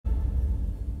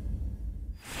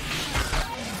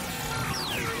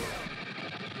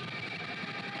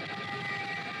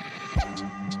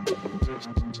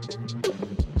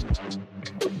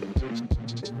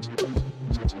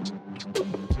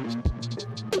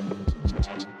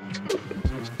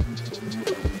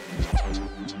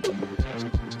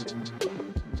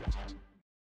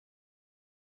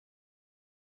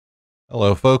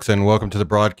Hello, folks, and welcome to the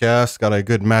broadcast. Got a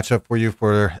good matchup for you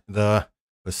for the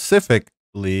Pacific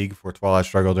League for Twilight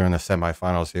Struggle during the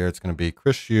semifinals here. It's going to be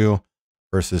Chris Yu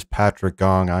versus Patrick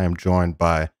Gong. I am joined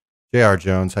by J.R.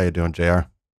 Jones. How you doing, J.R.?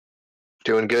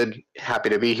 Doing good. Happy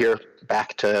to be here.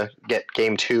 Back to get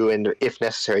game 2 and, if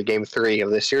necessary, game 3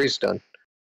 of this series done.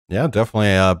 Yeah,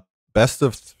 definitely a best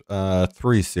of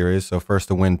 3 series. So first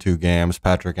to win 2 games.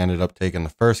 Patrick ended up taking the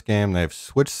first game. They've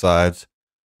switched sides.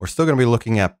 We're still going to be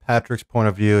looking at Patrick's point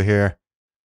of view here,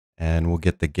 and we'll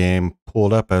get the game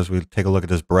pulled up as we take a look at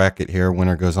this bracket here.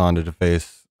 Winner goes on to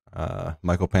face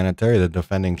Michael Panettiere, the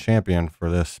defending champion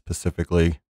for this Pacific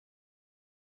League.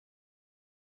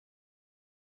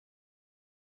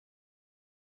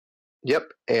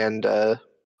 Yep, and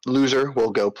loser will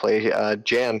go play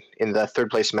Jan in the third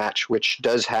place match, which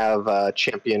does have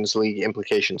Champions League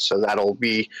implications, so that'll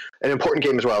be an important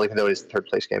game as well, even though it is the third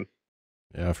place game.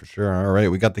 Yeah, for sure. All right,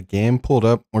 we got the game pulled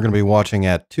up. We're going to be watching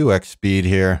at 2x speed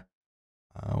here.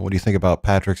 What do you think about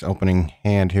Patrick's opening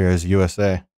hand here as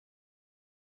USA?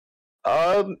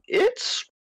 It's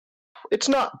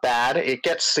not bad. It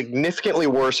gets significantly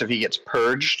worse if he gets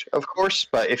purged, of course.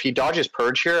 But if he dodges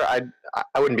purge here, I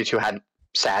wouldn't be too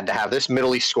sad to have this.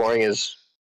 Middle East scoring is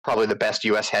probably the best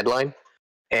US headline,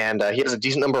 and he has a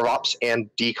decent number of ops and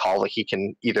decall that he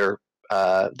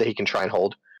can try and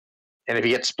hold. And if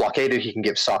he gets blockaded, he can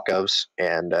give sock govs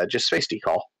and just space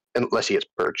decall, unless he gets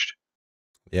purged.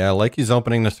 Yeah, like he's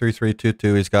opening the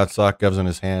 3-3-2-2. He's got sock govs in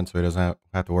his hand, so he doesn't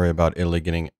have to worry about Italy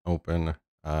getting open,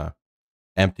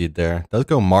 emptied there. Does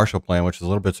go Marshall plan, which is a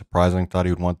little bit surprising. Thought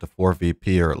he would want the 4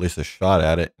 VP or at least a shot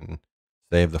at it and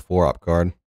save the 4-op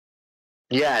card.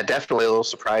 Yeah, definitely a little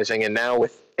surprising. And now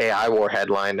with AI war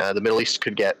headline, the Middle East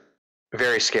could get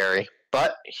very scary.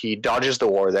 But he dodges the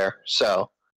war there,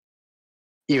 so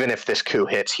even if this coup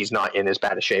hits, he's not in as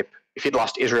bad a shape. If he'd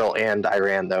lost Israel and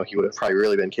Iran, though, he would have probably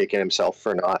really been kicking himself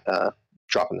for not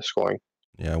dropping the scoring.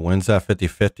 Yeah, wins that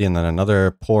 50-50, and then another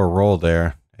poor roll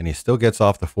there. And he still gets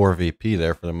off the 4 VP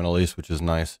there for the Middle East, which is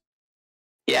nice.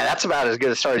 Yeah, that's about as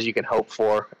good a start as you can hope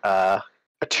for. A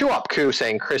 2-op coup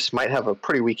saying Chris might have a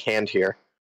pretty weak hand here.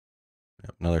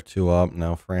 Yep, another 2-op.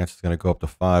 Now France is going to go up to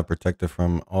 5, protected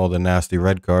from all the nasty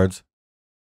red cards.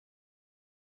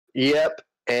 Yep.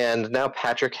 And now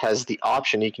Patrick has the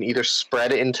option. He can either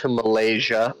spread into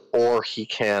Malaysia or he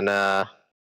can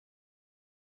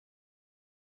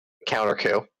counter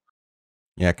coup.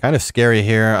 Yeah, kind of scary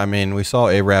here. I mean, we saw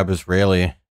Arab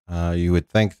Israeli. You would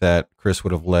think that Chris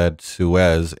would have led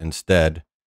Suez instead,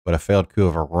 but a failed coup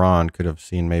of Iran could have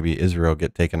seen maybe Israel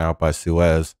get taken out by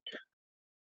Suez.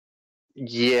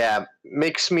 Yeah,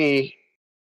 makes me...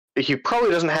 He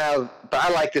probably doesn't have, but I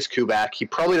like this coup back. He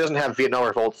probably doesn't have Vietnam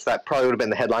revolts. That probably would have been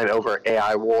the headline over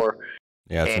AI war.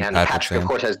 Yeah, and Patrick, of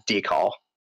course, has decall.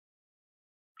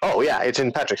 Oh yeah, it's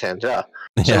in Patrick's hands. Yeah.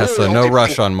 Yeah, so no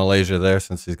rush on Malaysia there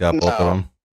since he's got both of them.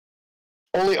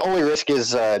 Only risk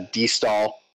is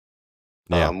destall,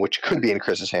 which could be in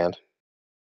Chris's hand.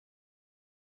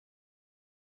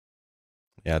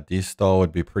 Yeah, destall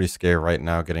would be pretty scary right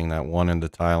now, getting that one into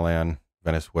Thailand,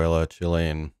 Venezuela, Chile,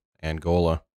 and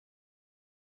Angola.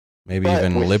 Maybe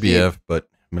even Libya, but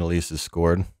Middle East is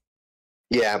scored.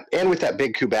 Yeah, and with that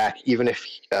big coup back, even if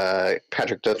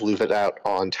Patrick does lose it out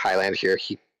on Thailand here,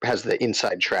 he has the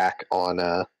inside track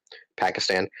on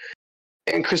Pakistan.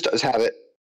 And Chris does have it.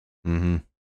 Mm-hmm.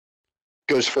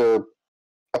 Goes for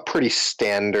a pretty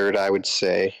standard, I would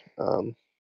say.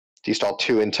 Destall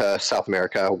 2 into South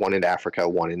America, 1 into Africa,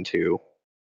 1 into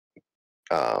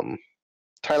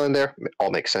Thailand there. All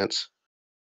makes sense.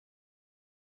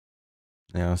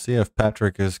 Yeah, see if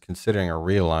Patrick is considering a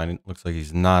realign. It looks like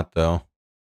he's not, though.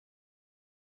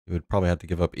 He would probably have to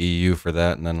give up EU for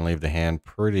that and then leave the hand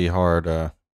pretty hard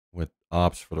with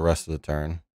ops for the rest of the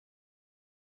turn.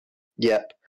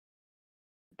 Yep.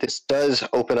 This does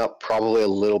open up probably a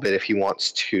little bit if he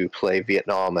wants to play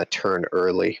Vietnam a turn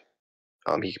early.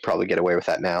 He could probably get away with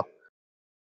that now.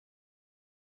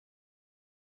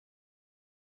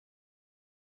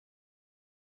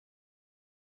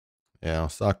 Yeah,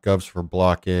 sock govs for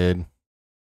blockade.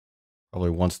 Probably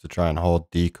wants to try and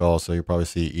hold decall, so you'll probably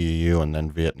see EU and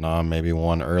then Vietnam, maybe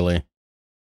 1 early.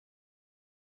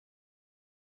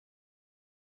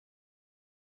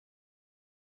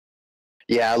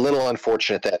 Yeah, a little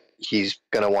unfortunate that he's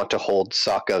going to want to hold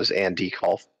sock govs and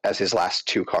decall as his last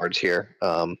 2 cards here.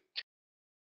 Kind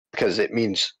because it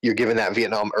means you're given that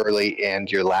Vietnam early,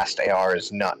 and your last AR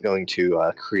is not going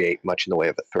to create much in the way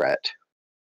of a threat.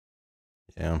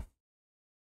 Yeah.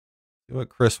 See what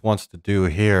Chris wants to do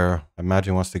here. I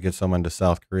imagine he wants to get someone to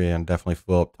South Korea and definitely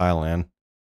fill up Thailand.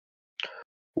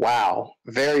 Wow,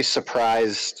 very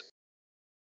surprised.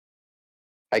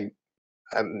 I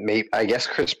I guess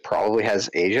Chris probably has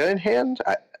Asia in hand.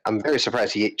 I'm very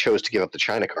surprised he chose to give up the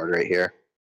China card right here.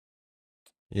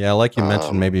 Yeah, like you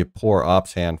mentioned, Um, maybe a poor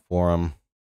ops hand for him.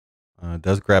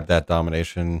 Does grab that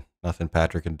domination. Nothing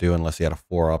Patrick can do unless he had a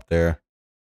 4 up there.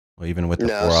 Well, even with the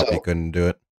no, 4 up, he so couldn't do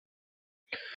it.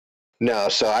 no,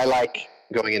 so I like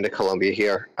going into Colombia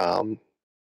here.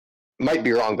 Might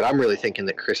be wrong, but I'm really thinking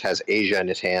that Chris has Asia in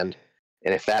his hand,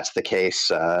 and if that's the case,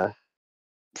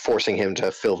 forcing him to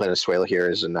fill Venezuela here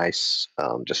is a nice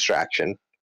distraction.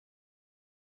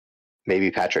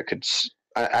 Maybe Patrick could.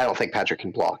 I don't think Patrick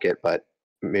can block it, but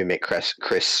maybe make Chris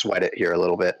sweat it here a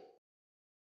little bit.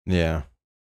 Yeah.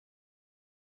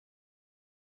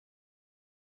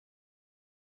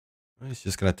 He's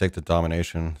just going to take the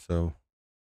domination. So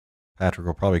Patrick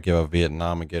will probably give up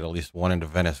Vietnam and get at least one into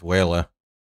Venezuela.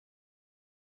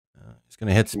 He's going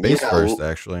to hit space Yeah, first,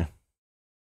 actually.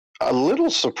 a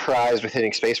little surprised with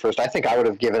hitting space first. I think I would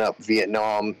have given up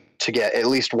Vietnam to get at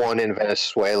least one in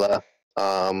Venezuela.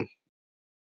 Um,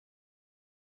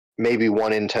 Maybe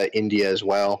one into India as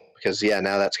well, because yeah,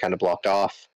 now that's kind of blocked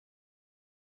off.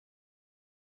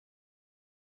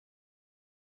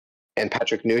 And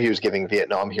Patrick knew he was giving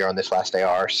Vietnam here on this last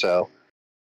AR, so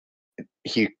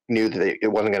he knew that it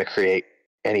wasn't going to create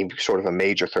any sort of a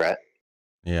major threat.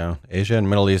 Yeah. Asia and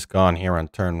Middle East gone here on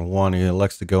turn 1. He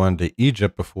elects to go into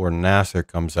Egypt before Nasser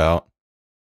comes out,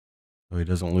 so he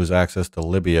doesn't lose access to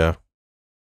Libya.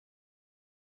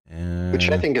 Which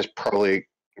I And think is probably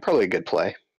a good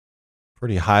play.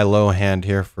 pretty high-low hand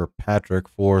here for Patrick,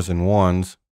 4s and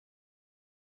 1s.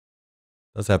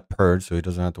 Does have Purge, so he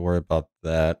doesn't have to worry about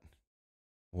that.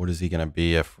 What is he going to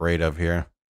be afraid of here?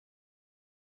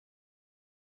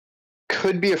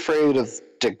 Could be afraid of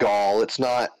De Gaulle. It's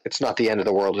not the end of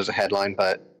the world as a headline,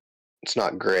 but it's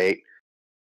not great.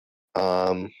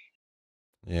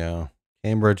 Yeah.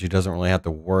 Cambridge, he doesn't really have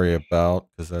to worry about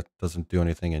because that doesn't do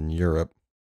anything in Europe.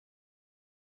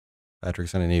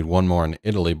 Patrick's going to need one more in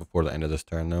Italy before the end of this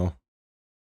turn, though.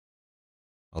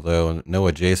 Although no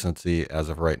adjacency as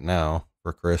of right now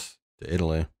for Chris to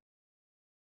Italy.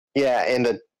 Yeah, and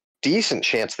a decent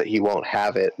chance that he won't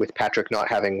have it with Patrick not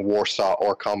having Warsaw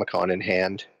or Comic Con in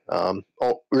hand.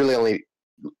 Really, only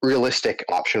realistic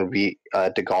option would be a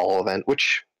De Gaulle event,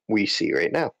 which we see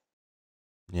right now.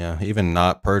 Yeah, even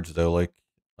not Purge, though, like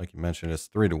you mentioned, it's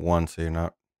 3-1, so you're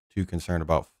not too concerned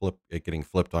about it getting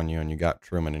flipped on you, and you got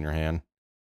Truman in your hand.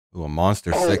 Ooh, a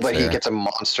monster Oh, 6 but he there. gets a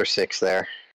monster 6 there.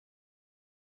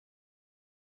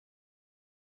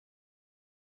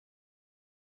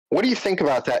 What do you think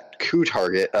about that coup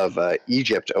target of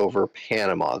Egypt over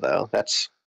Panama, though? That's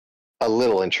a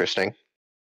little interesting.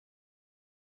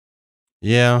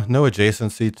 Yeah, no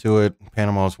adjacency to it.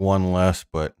 Panama's one less,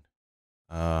 but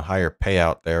higher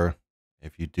payout there.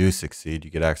 If you do succeed,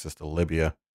 you get access to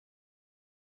Libya.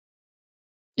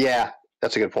 Yeah,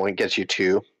 that's a good point. Gets you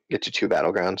two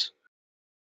battlegrounds.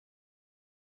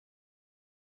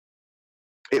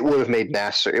 It would have made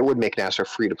Nasser. It would make Nasser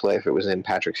free to play if it was in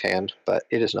Patrick's hand, but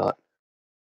it is not.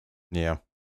 Yeah.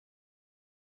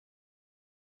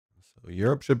 So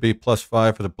Europe should be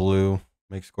 +5 for the blue.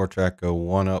 Make score track go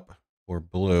 1 up for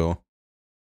blue.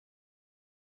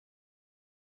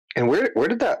 And where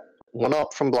did that one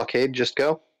up from blockade just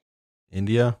go?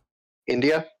 India.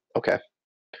 India. Okay,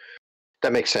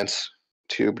 that makes sense.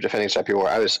 To defending Steppy War,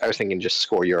 I was thinking just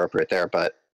score Europe right there,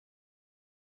 but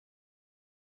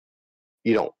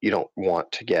you don't want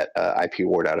to get IP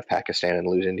ward out of Pakistan and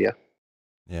lose India.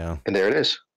 Yeah. And there it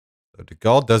is. So De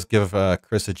Gaulle does give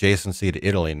Chris adjacency to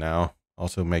Italy now.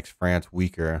 Also makes France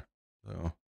weaker.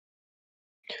 So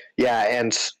Yeah,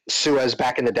 and Suez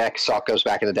back in the deck, Sokko's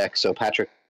back in the deck, so Patrick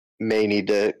may need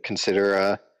to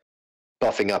consider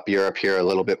buffing up Europe here a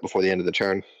little bit before the end of the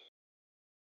turn.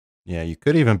 yeah, you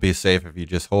could even be safe if you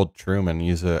just hold Truman and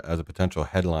use it as a potential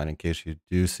headline in case you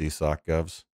do see sock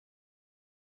govs.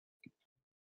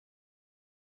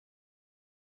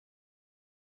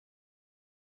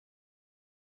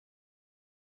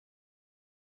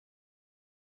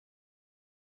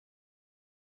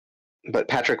 But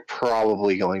Patrick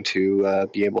probably going to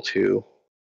be able to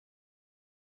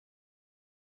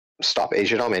stop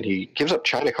Asia Dom, and he gives up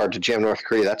China card to jam North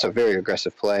Korea. That's a very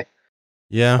aggressive play.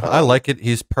 Yeah, I Um, like it.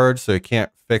 He's purged, so he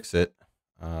can't fix it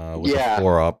with a yeah,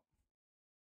 4 up.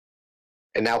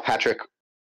 and now Patrick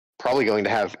probably going to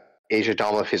have Asia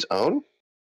Dom of his own.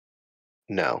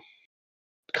 No.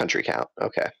 Country count.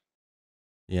 Okay.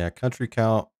 Yeah, country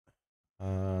count.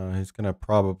 He's gonna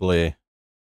probably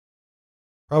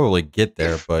get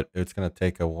there, If but it's gonna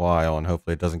take a while, and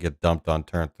hopefully it doesn't get dumped on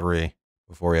turn 3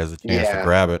 before he has a chance to yeah,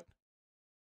 grab it.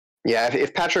 yeah.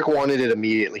 If Patrick wanted it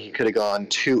immediately, he could have gone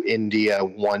 2 India,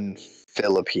 1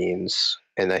 Philippines,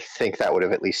 and I think that would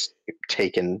have at least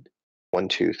taken 1,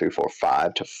 2, 3, 4,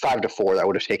 5 to 5 to 4. That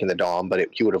would have taken the Dom, but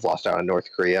he would have lost out on North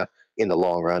Korea in the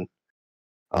long run.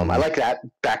 I Hmm. like that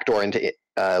backdoor into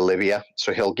Libya,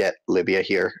 so he'll get Libya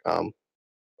here,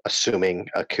 assuming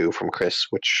a coup from Chris,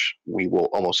 which we will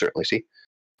almost certainly see.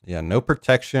 Yeah, no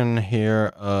protection here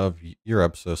of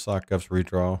Europe, so Sokov's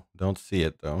redraw. Don't see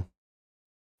it though.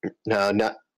 No,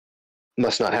 not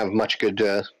must not have much good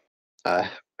uh,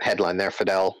 headline there.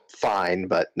 Fidel, fine,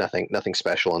 but nothing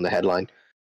special in the headline.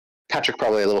 Patrick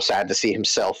probably a little sad to see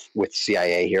himself with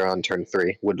CIA here on turn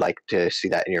 3. Would like to see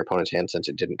that in your opponent's hand since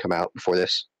it didn't come out before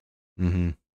this.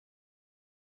 Hmm.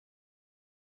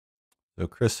 So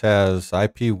Chris has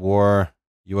IP war,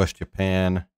 U.S.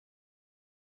 Japan.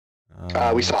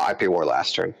 We saw IP War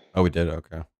last turn. Oh, we did.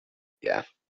 Okay. Yeah,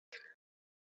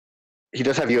 he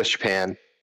does have U.S. Japan.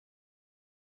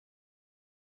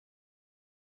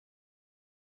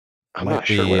 I'm Might not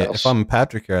sure be what if else. I'm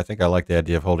Patrick here. I think I like the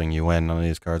idea of holding UN. None of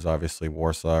these cards, obviously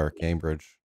Warsaw or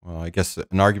Cambridge. Well, I guess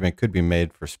an argument could be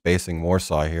made for spacing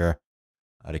Warsaw here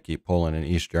to keep Poland and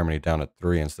East Germany down at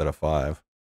 3 instead of 5.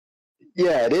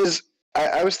 Yeah, it is.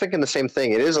 I was thinking the same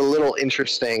thing. It is a little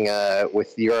interesting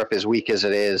with Europe as weak as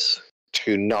it is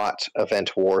to not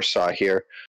event Warsaw here,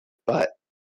 but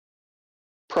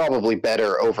probably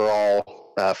better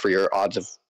overall for your odds of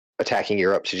attacking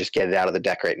Europe to just get it out of the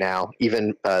deck right now.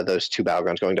 Even those 2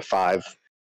 battlegrounds going to 5,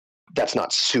 that's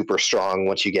not super strong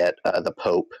once you get the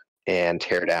Pope and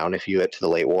tear down if you get to the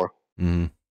late war. Mm-hmm.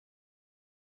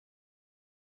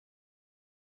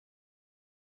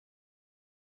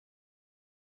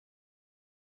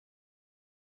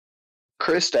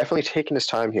 Chris definitely taking his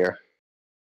time here.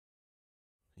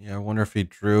 Yeah, I wonder if he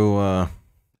drew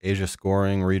Asia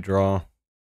scoring redraw.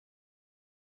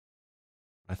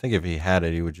 I think if he had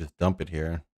it, he would just dump it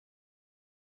here.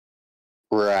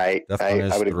 Right. Death on I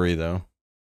his would. 3 though.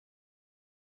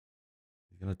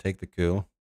 He's gonna take the coup.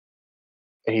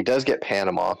 And he does get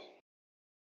Panama.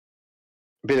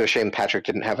 A bit of a shame Patrick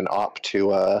didn't have an op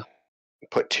to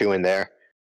put 2 in there.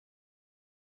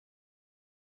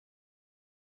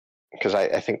 Because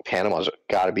I think Panama's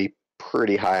got to be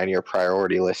pretty high on your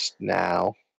priority list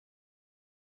now.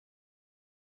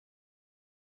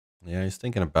 Yeah, he's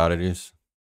thinking about it.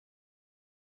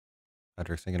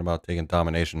 Patrick's thinking about taking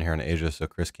domination here in Asia, so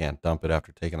Chris can't dump it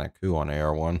after taking that coup on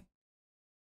AR1.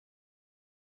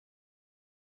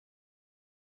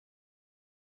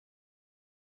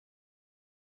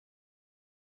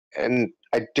 And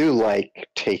I do like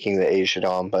taking the Asia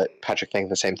Dom, but Patrick thinking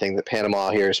the same thing that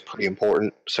Panama here is pretty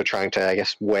important. So trying to, I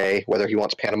guess, weigh whether he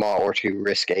wants Panama or to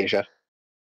risk Asia.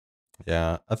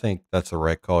 Yeah, I think that's the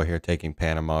right call here, taking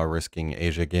Panama, risking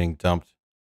Asia getting dumped.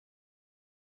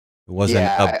 It wasn't a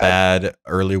Yeah, bad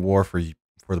early war for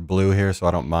the blue here, so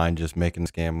I don't mind just making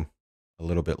this game a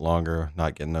little bit longer,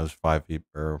 not getting those 5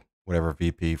 or whatever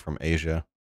VP from Asia.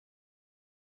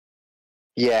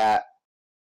 yeah.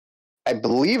 I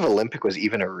believe Olympic was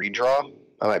even a redraw.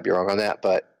 I might be wrong on that,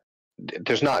 but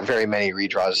there's not very many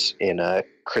redraws in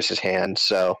Chris's hand.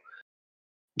 So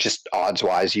just odds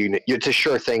wise, it's a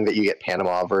sure thing that you get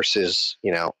Panama versus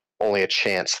only a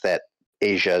chance that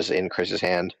Asia's in Chris's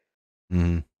hand.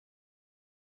 Hmm.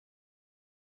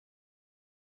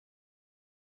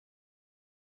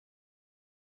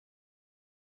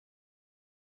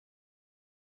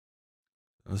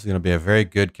 This is going to be a very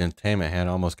good containment hand,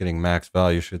 almost getting max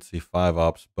value. Should see 5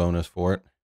 ops bonus for it.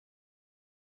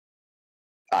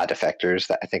 Defectors.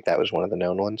 I think that was one of the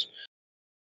known ones.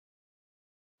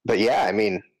 But yeah, I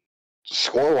mean,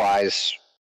 score wise,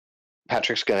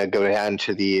 Patrick's going to go down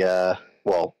to the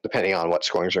well, depending on what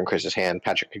scorings are in Chris's hand,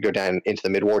 Patrick could go down into the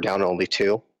mid war down to only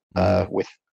 2 Hmm. with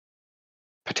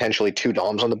potentially 2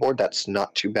 DOMs on the board. That's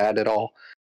not too bad at all.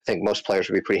 I think most players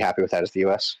would be pretty happy with that as the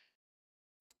US.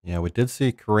 Yeah, we did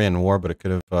see Korean War, but it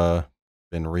could have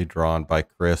been redrawn by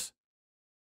Chris.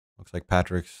 Looks like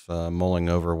Patrick's mulling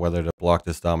over whether to block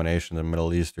this domination in the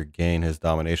Middle East or gain his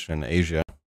domination in Asia.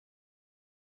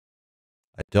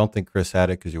 I don't think Chris had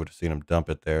it because you would have seen him dump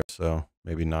it there, so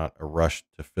maybe not a rush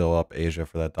to fill up Asia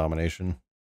for that domination.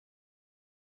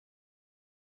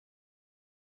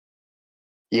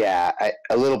 Yeah,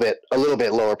 a little bit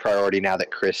lower priority now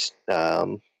that Chris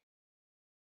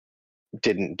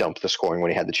didn't dump the scoring when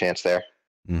he had the chance there.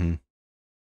 Hmm.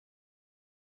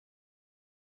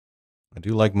 I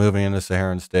do like moving into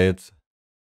Saharan states.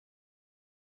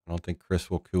 I don't think Chris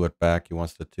will coup it back. He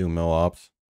wants the 2 mil ops.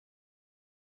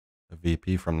 The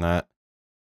VP from that.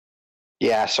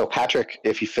 Yeah, so Patrick,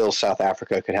 if he fills South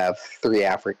Africa, could have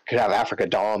Africa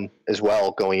Dom as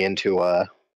well going into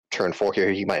turn 4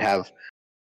 here. He might have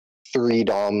 3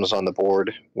 DOMs on the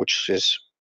board, which is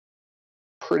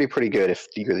pretty good if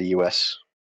you're the US.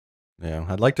 Yeah,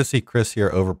 I'd like to see Chris here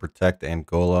overprotect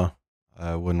Angola.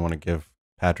 I wouldn't want to give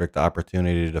Patrick the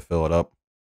opportunity to fill it up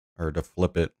or to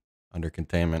flip it under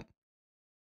containment.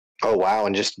 Oh wow,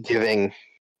 and just giving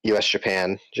US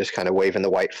Japan just kind of waving the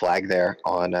white flag there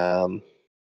on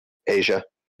Asia.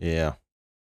 Yeah,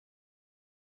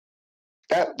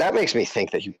 That makes me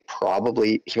think that he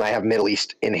might have Middle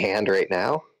East in hand right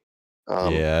now.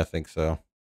 yeah, I think so.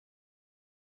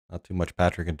 Not too much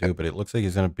Patrick can do, but it looks like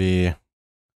he's going to be a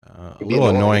It'd be little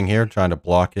annoying. annoying here, trying to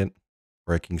block it,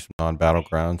 breaking some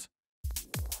non-battlegrounds.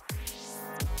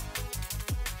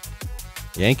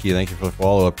 Yankee, thank you for the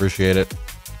follow. Appreciate it.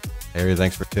 Harry,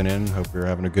 thanks for tuning in. Hope you're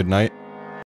having a good night.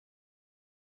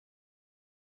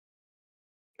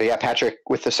 But yeah, Patrick,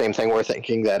 with the same thing, we're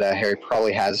thinking that Harry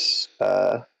probably has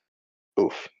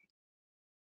oof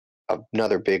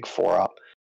another big 4 up.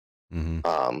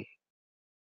 Mm-hmm.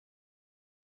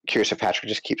 Curious if Patrick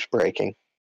just keeps breaking.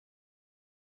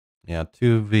 Yeah,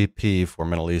 2 VP for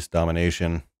Middle East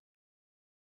domination.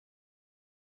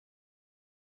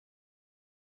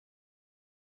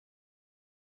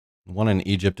 One in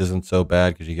Egypt isn't so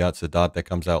bad because you got Sadat that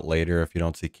comes out later if you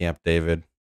don't see Camp David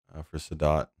for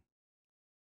Sadat.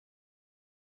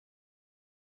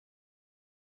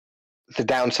 The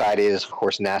downside is, of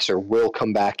course, Nasser will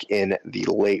come back in the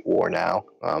late war now,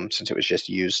 since it was just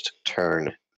used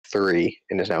turn 3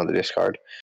 and is now in the discard.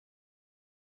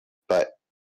 But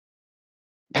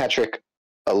Patrick,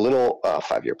 a little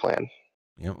 5-year plan.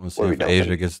 Yep, let's see What are we if Asia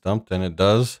dumping? gets dumped, and it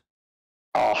does.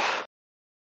 Oh,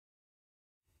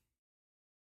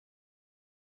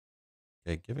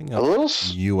 Okay, giving a up little.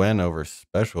 UN over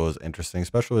Special is interesting.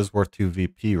 Special is worth 2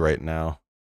 VP right now.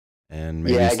 And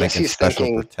maybe Yeah, he's I guess thinking he's Special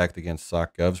thinking. protect against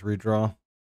SOC Gov's redraw.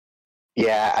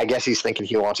 Yeah, I guess he's thinking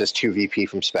he wants his 2 VP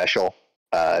from special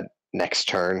next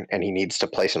turn, and he needs to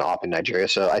place an op in Nigeria.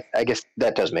 So I guess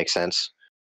that does make sense.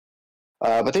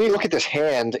 But then you look at this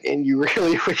hand, and you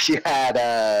really wish you had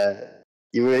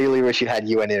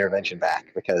UN intervention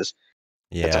back, because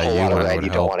that's a Yeah, whole lot of UN red would you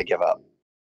don't help. want to give up.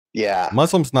 Yeah,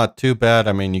 Muslim's not too bad.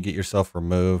 I mean, you get yourself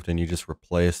removed and you just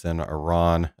replace in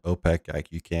Iran, OPEC,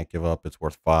 like you can't give up. It's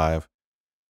worth 5.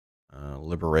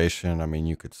 Liberation, I mean,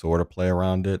 you could sort of play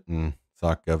around it, and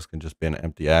SOC Govs can just be an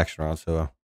empty action round. So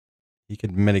he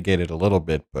could mitigate it a little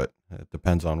bit, but it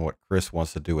depends on what Chris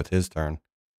wants to do with his turn.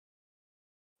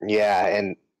 yeah,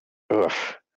 and ugh,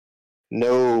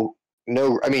 no,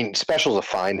 no. I mean, special's a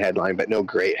fine headline, but no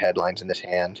great headlines in this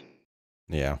hand.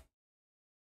 Yeah.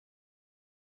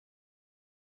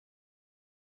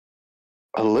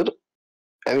 A little.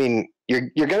 I mean, you're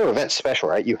going to event special,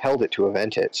 right? You held it to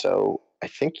event it, so I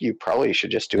think you probably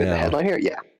should just do it in the Yeah. headline here.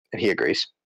 Yeah, and he agrees.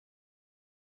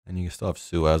 And you still have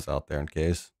Suez out there in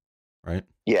case, right?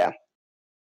 Yeah,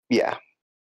 yeah.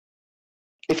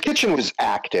 If Kitchen was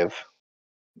active,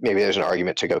 maybe there's an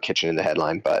argument to go Kitchen in the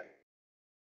headline, but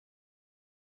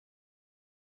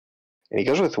and he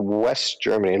goes with West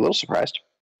Germany. A little surprised.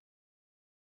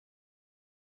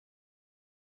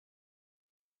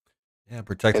 Yeah, And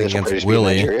protecting this will against probably just be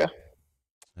Willie. Nigeria.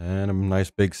 And a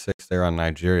nice big 6 there on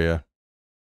Nigeria.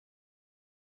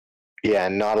 Yeah,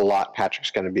 and not a lot Patrick's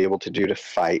going to be able to do to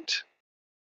fight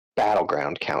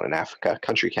battleground count in Africa.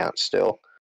 Country count still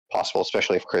possible,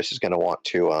 especially if Chris is going to want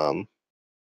to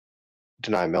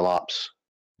deny Milops.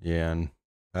 Yeah, and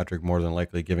Patrick more than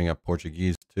likely giving up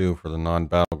Portuguese too for the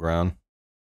non-battleground.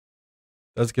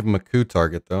 Does give him a coup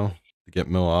target though to get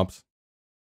mill ops.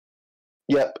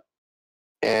 Yep,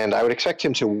 and I would expect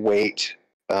him to wait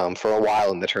for a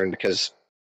while in the turn, because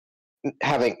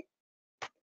having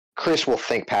Chris will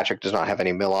think Patrick does not have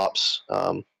any Milops,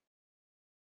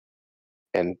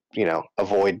 and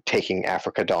avoid taking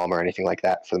Africa Dom or anything like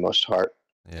that for the most part.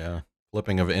 Yeah,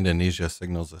 flipping of Indonesia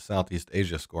signals the Southeast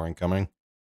Asia scoring coming.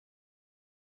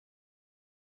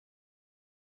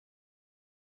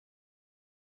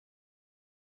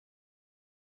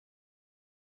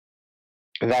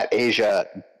 And that Asia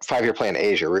 5-year plan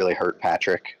Asia really hurt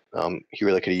Patrick. He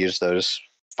really could have used those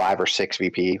 5 or 6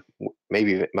 VP.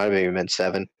 Maybe it might have even been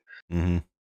 7. Mm-hmm.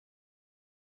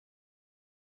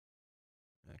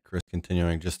 Chris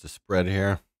continuing just to spread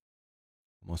here.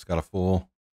 Almost got a full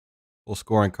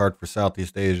scoring card for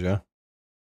Southeast Asia.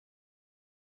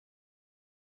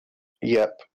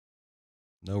 Yep.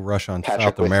 No rush on South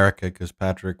Patrick with America because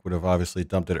Patrick would have obviously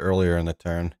dumped it earlier in the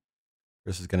turn.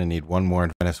 Chris is going to need one more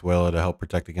in Venezuela to help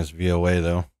protect against VOA,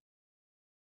 though.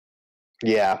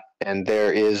 yeah, and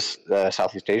there is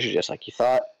Southeast Asia, just like you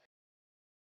thought.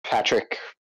 Patrick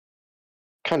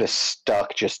kind of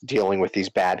stuck just dealing with these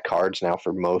bad cards now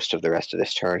for most of the rest of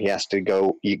this turn. He has to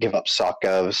go. You give up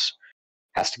Sokovs,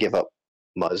 has to give up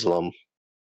Muslim.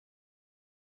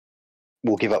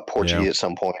 Will give up Yeah. Portuguese at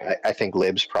some point. I think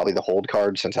Lib's probably the hold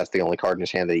card since that's the only card in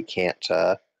his hand that he can't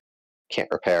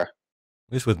repair.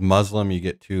 At least with Muslim, you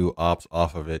get 2 ops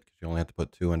off of it because you only have to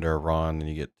put 2 into Iran, and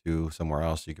you get 2 somewhere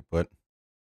else you could put.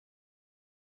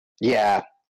 Yeah,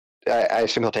 I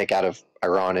assume he'll take out of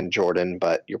Iran and Jordan,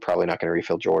 but you're probably not going to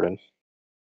refill Jordan.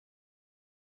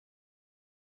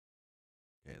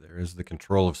 Okay, there is the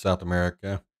control of South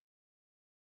America.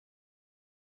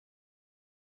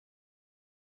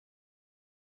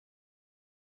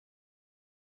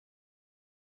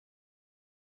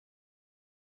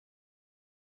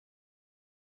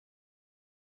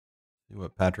 See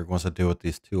what Patrick wants to do with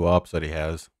these 2 ops that he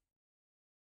has.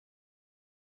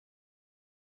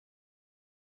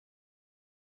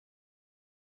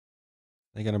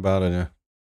 Thinking about a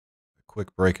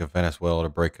quick break of Venezuela to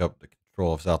break up the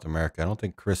control of South America. I don't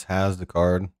think Chris has the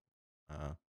card.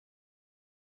 But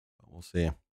we'll see.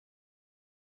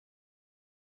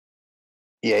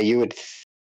 Yeah, you would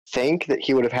think that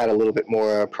he would have had a little bit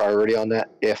more priority on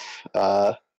that if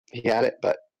he had it,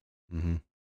 but Mm-hmm.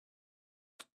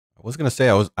 I was gonna say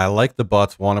I like the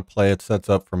Botswana play. It sets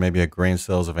up for maybe a grain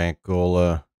sales of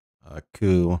Angola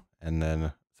coup, and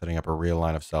then setting up a real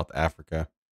line of South Africa.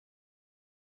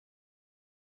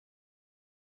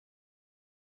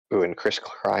 ooh, and Chris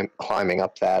climbing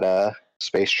up that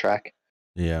space track.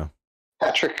 Yeah,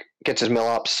 Patrick gets his mill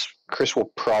ups. Chris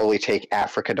will probably take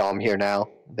Africa Dom here now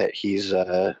that he's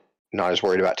not as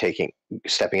worried about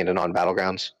stepping into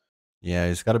non-battlegrounds. yeah.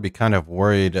 He's got to be kind of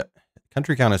worried.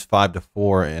 Country count is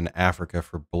 5-4 in Africa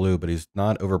for blue, but he's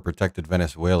not overprotected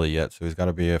Venezuela yet, so he's got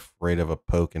to be afraid of a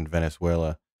poke in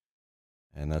Venezuela,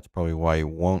 and that's probably why he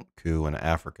won't coup in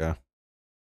Africa.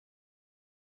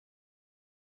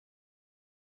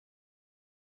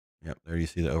 Yep, there you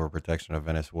see the overprotection of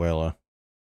Venezuela.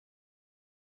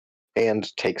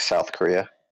 And takes South Korea.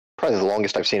 Probably the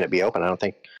longest I've seen it be open. I don't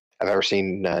think I've ever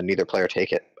seen neither player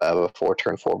take it before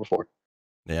turn 4 before.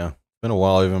 Yeah, it's been a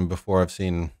while even before I've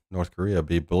seen North Korea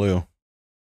be blue.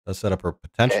 That's set up a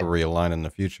potential Okay. realign in the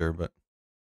future, but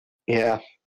Yeah,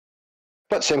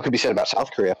 but same could be said about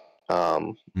South Korea.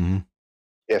 mhm.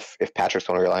 If Patrick's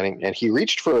on realigning, and he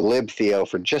reached for Lib Theo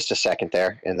for just a second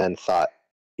there, and then thought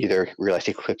either realized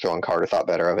he clicked the wrong card or thought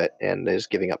better of it, and is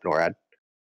giving up NORAD.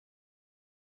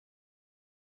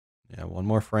 Yeah, one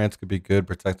more France could be good,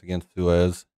 protect against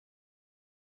Suez.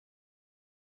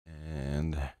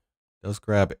 And does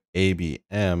grab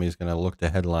ABM. He's going to look to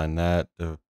headline that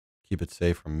to keep it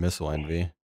safe from missile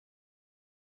envy.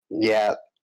 Yeah,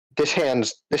 this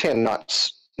hand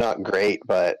not great,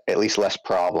 but at least less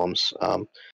problems.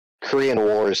 Korean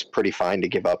War is pretty fine to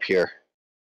give up here.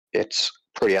 It's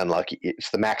pretty unlucky. It's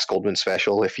the Max Goldman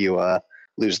special if you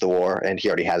lose the war, and he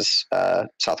already has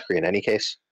South Korea in any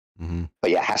case. Mm-hmm. But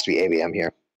yeah, it has to be ABM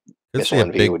here. Could see Missile a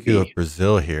Envy big would coup of be.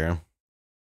 Brazil here.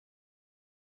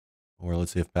 Or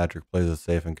let's see if Patrick plays it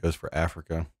safe and goes for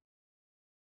Africa.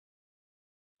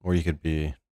 Or you could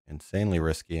be insanely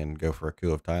risky and go for a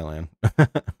coup of Thailand.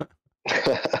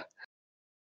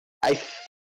 I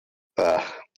uh,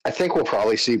 I think we'll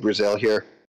probably see Brazil here.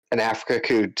 An Africa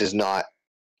coup does not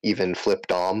even flip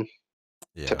Dom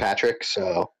to Yeah. Patrick,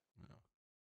 so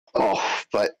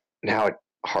but now it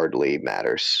hardly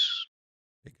matters.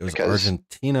 It goes Because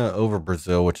Argentina over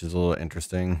Brazil, which is a little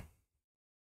interesting.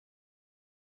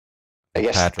 I I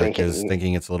think guess Patrick is thinking,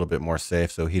 thinking it's a little bit more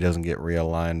safe, so he doesn't get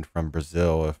realigned from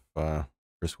Brazil. If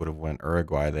Chris would have went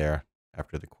Uruguay there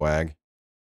after the Quag,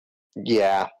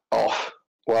 yeah. Oh,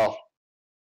 well,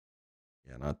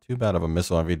 yeah, not too bad of a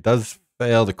missile. If he does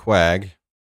fail the Quag,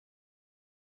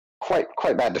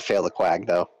 quite bad to fail the Quag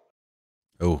though.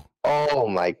 oh, Oh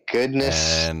my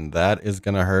goodness. and that is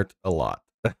gonna hurt a lot.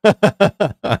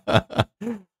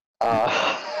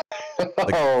 Uh,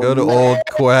 The oh good old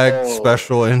Quag no.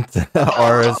 special into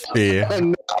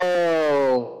RSP.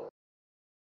 No.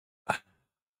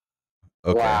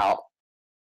 Okay, Wow.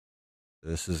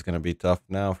 this is gonna be tough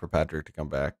now for Patrick to come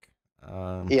back.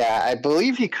 Yeah, I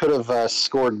believe he could have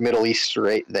scored Middle East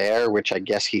right there, which I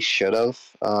guess he should have.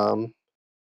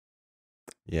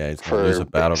 Yeah, he's gonna lose a For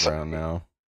battleground now.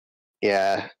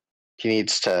 yeah, he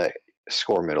needs to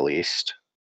score Middle East.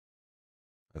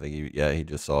 I think he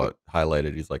just saw it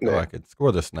highlighted. He's like, oh, I Yeah, could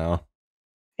score this now.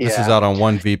 This is Yeah. out on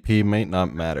 1 VP. May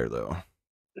not matter, though.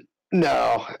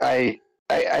 No, I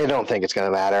don't think it's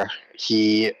gonna matter.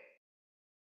 He's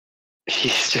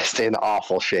just in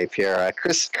awful shape here.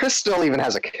 Chris still even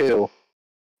has a coup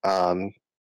um,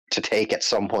 to take at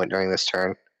some point during this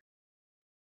turn,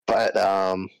 but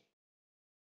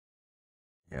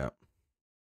Yeah.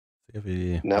 See if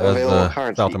he no has available the South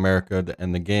currency. America to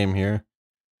end the game here.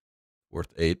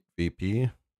 Worth 8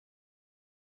 VP.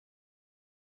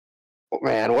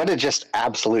 Man, what a just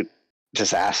absolute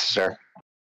disaster!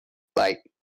 Like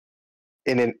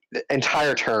in an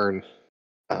entire turn,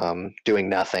 doing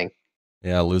nothing.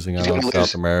 Yeah, losing He's out on gonna South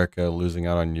lose. America, losing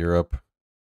out on Europe.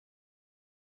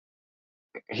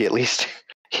 He at least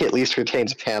he at least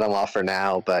retains Panama for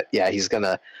now, but yeah, he's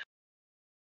gonna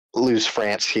lose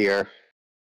France here.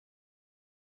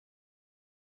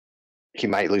 He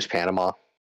might lose Panama.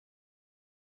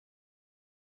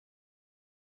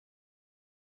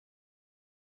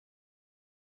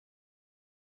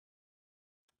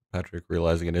 Patrick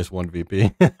realizing it is 1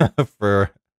 VP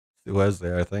for Suez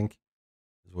there, I think,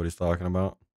 is what he's talking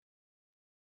about.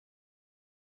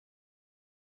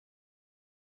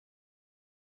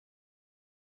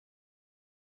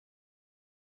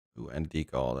 Ooh, and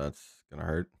decall. That's going to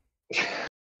hurt.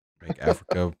 Make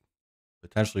Africa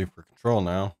potentially for control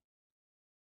now.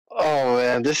 Oh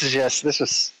man, this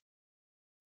was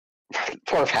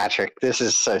poor Patrick. This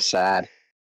is so sad.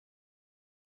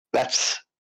 That's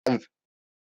I've,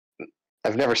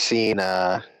 I've never seen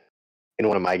in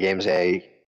one of my games a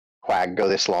quag go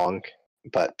this long,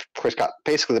 but Chris got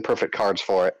basically the perfect cards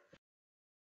for it.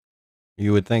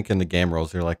 You would think in the game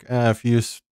rules, they're like, if you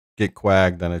get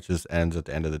quagged, then it just ends at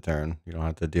the end of the turn. You don't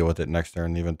have to deal with it next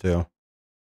turn, even too.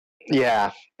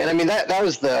 Yeah, and I mean that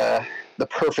was the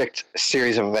perfect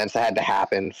series of events that had to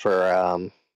happen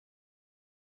for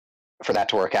that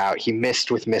to work out. He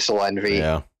missed with Missile Envy.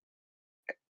 Yeah.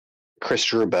 Chris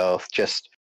drew both. Just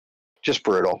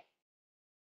brutal.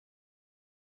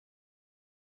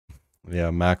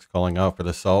 Yeah, Max calling out for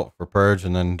the salt for Purge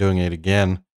and then doing it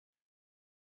again.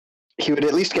 He would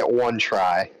at least get one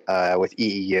try with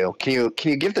EEU. Can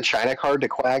you give the China card to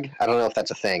Quag? I don't know if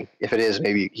that's a thing. If it is,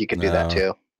 maybe he could do that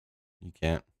too. You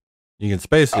can't. You can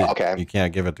space it. Okay. You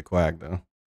can't give it to Quag, though.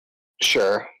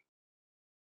 Sure.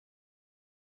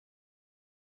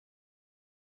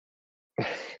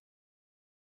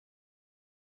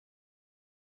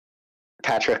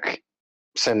 Patrick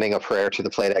sending a prayer to the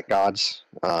playdeck gods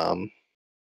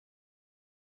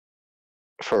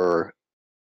for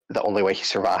the only way he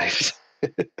survives.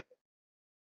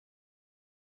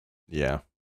 Yeah.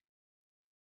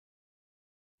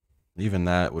 Even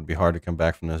that would be hard to come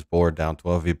back from this board down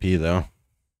 12 VP, though.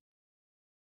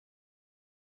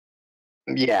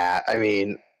 Yeah, I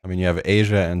mean, you have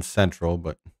Asia and Central,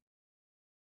 but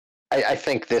I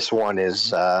think this one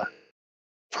is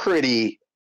pretty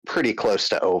close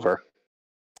to over.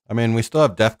 I mean, we still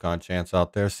have DEF CON chance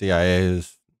out there. CIA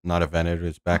is not evented.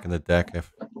 It's back in the deck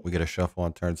if we get a shuffle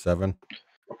on turn 7.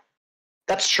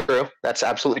 That's true. That's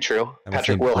absolutely true. Haven't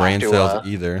Patrick seen will brain have to. cells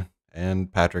either.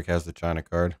 And Patrick has the China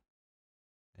card.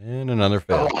 And another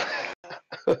fail.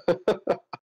 Oh.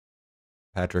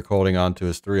 Patrick holding on to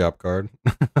his 3-up card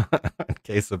in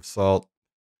case of salt.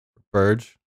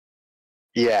 Purge.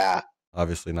 Yeah.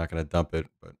 Obviously not going to dump it,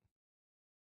 but.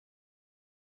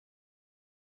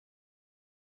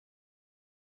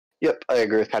 Yep, I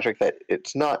agree with Patrick that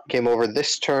it's not game over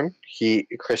this turn.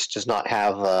 Chris does not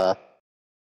have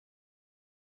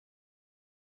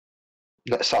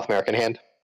South American hand.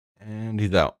 And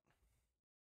he's out.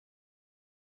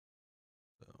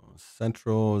 So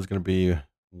Central is going to be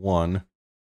 1.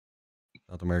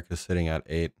 South America is sitting at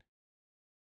 8.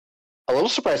 A little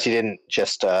surprised he didn't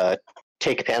just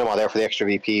take Panama there for the extra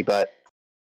VP, but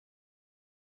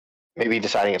maybe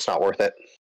deciding it's not worth it.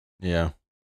 Yeah.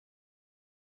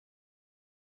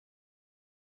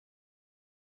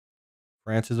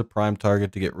 France is a prime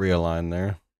target to get realigned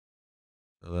there.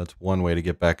 So that's one way to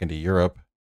get back into Europe.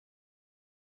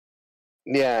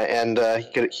 Yeah, and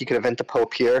he could event the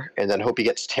Pope here, and then hope he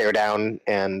gets tear down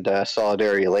and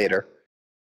solidarity later.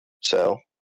 So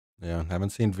yeah,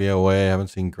 haven't seen VOA, haven't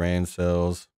seen grain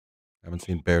cells, haven't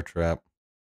seen bear trap.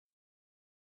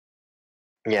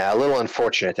 Yeah, a little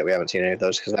unfortunate that we haven't seen any of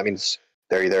those because that means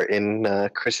they're either in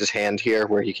Chris's hand here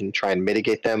where he can try and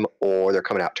mitigate them, or they're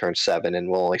coming out turn 7 and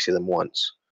we'll only see them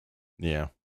once. Yeah.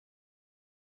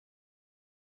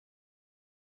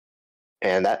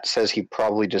 And that says he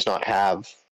probably does not have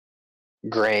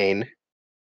grain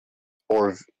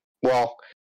or, well,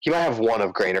 he might have one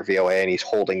of grain or VOA and he's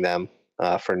holding them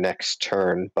for next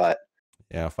turn, but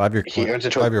yeah,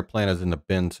 5-year plan is in the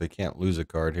bin, so he can't lose a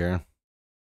card here.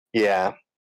 Yeah,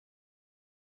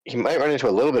 he might run into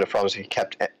a little bit of problems if he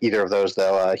kept either of those,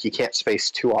 though. He can't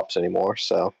space two ops anymore,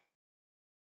 so.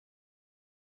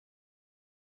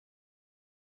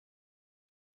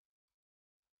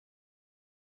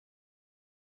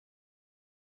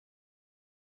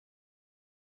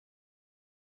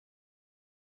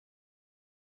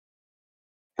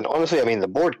 And honestly, I mean, the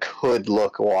board could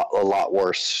look a lot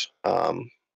worse.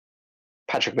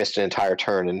 Patrick missed an entire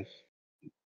turn, and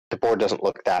the board doesn't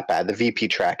look that bad. The VP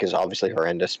track is obviously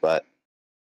horrendous, but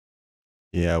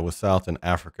Yeah, with South and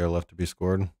Africa left to be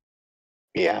scored.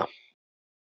 yeah.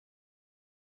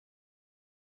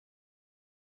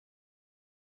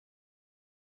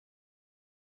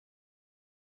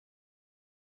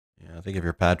 Yeah, I think if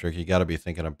you're Patrick, you got to be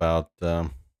thinking about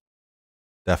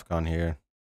DEFCON here.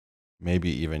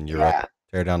 Maybe even Europe. Yeah,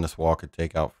 Tear down this wall could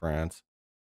take out France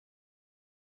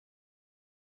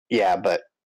yeah, but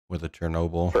with a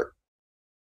Chernobyl. for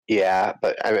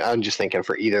I'm just thinking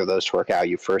for either of those to work out,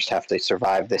 you first have to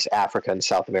survive this Africa and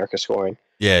South America scoring.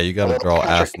 Yeah, you got to Although draw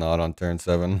Patrick, Asnaud on turn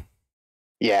 7.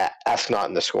 yeah, that's not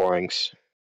in the scorings.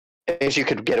 I guess you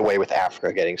could get away with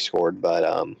Africa getting scored, but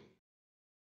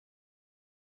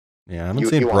Yeah, I haven't you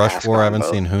seen you want Brush War. I Ascot in haven't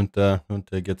both. seen Junta.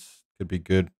 Junta could be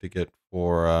good to get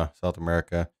for South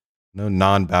America. No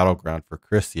non-battleground for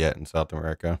Chris yet in South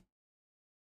America.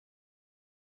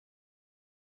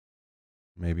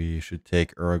 Maybe you should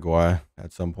take Uruguay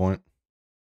at some point.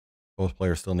 Both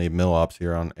players still need mill ops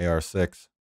here on AR6.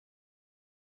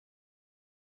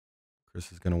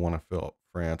 Chris is going to want to fill up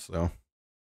France, though.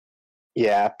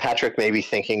 Yeah, Patrick may be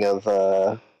thinking of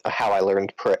how I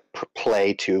learned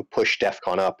play to push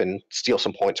DEFCON up and steal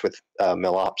some points with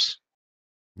Millops.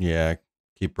 Yeah,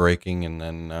 keep breaking and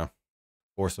then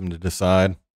force them to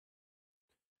decide.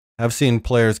 I've seen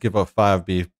players give up 5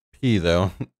 BP,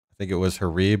 though. I think it was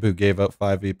Harib who gave up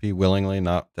 5 BP willingly,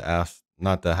 not to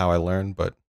how I learned,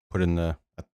 but put in the.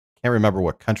 I can't remember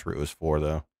what country it was for,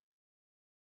 though.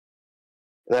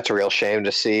 And that's a real shame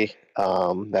to see.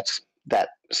 That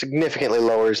significantly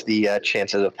lowers the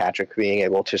chances of Patrick being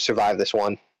able to survive this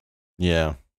one.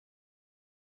 Yeah.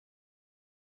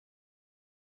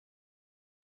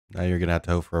 Now you're gonna have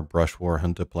to hope for a brush war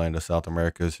Junta play into South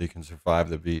America so you can survive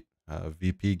the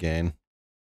VP gain.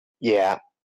 Yeah,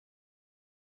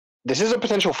 this is a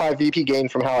potential 5 VP gain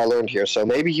from how I learned here, so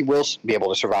maybe he will be able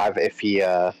to survive if he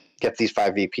gets these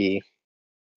 5 VP.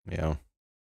 Yeah.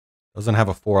 Doesn't have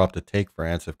a 4 up to take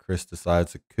France if Chris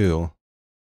decides to coup.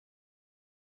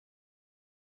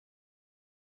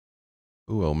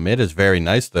 Ooh, Omid is very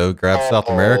nice though. Grab South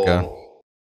America. Oh,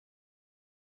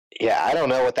 yeah, I don't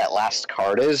know what that last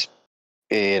card is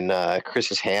in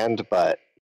Chris's hand, but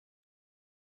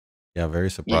Yeah, very you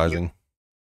surprising.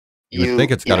 You would think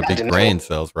you it's you got to had be to grain know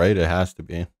cells, right? It has to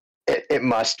be. it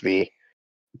must be.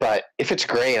 But if it's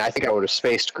grain, I think I would have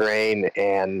spaced grain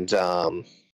and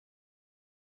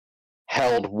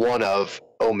held one of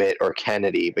Omit or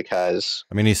Kennedy because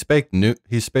I mean, he spaced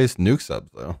nuke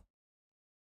subs though.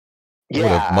 I would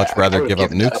have yeah, much I rather would have give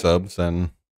up given that nuke up. subs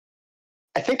than.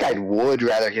 I think I would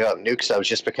rather give up nuke subs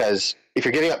just because if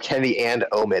you're giving up Kennedy and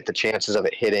Omit, the chances of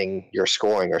it hitting your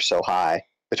scoring are so high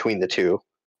between the two.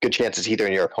 Good chances either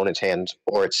in your opponent's hand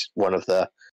or it's one of the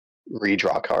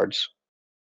redraw cards.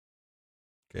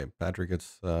 Okay, Patrick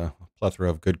gets a plethora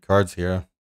of good cards here.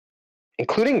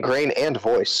 Including Grain and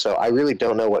Voice, so I really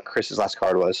don't know what Chris's last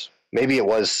card was. Maybe it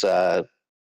was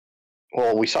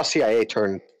well, we saw CIA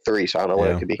turn 3, so I don't know what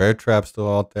it Yeah, could be. Bear Trap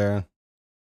still out there.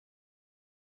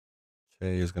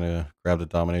 Che is gonna grab the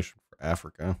domination for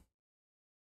Africa.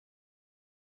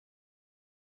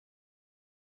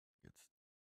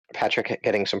 Patrick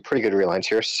getting some pretty good relines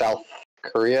here. South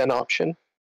Korea an option,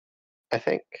 I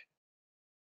think.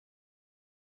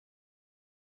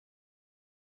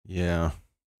 Yeah.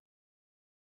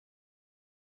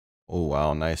 Oh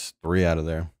wow, nice 3 out of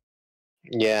there.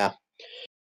 Yeah.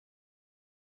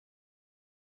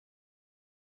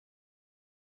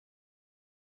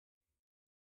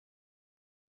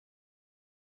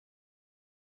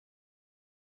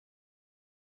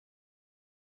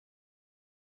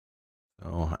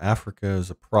 So Africa is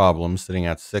a problem, sitting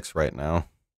at 6 right now.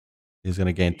 He's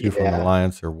gonna gain 2 from Yeah.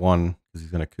 Alliance or 1 because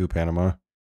he's gonna coup Panama.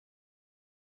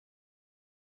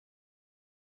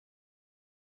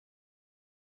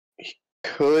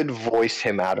 Could voice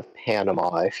him out of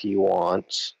Panama if he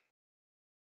wants,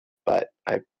 but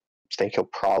I think he'll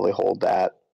probably hold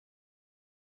that.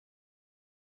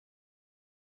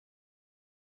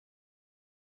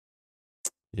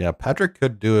 Yeah, Patrick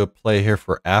could do a play here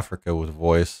for Africa with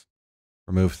voice.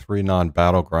 Remove 3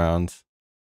 non-battlegrounds.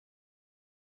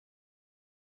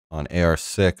 on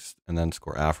AR6 and then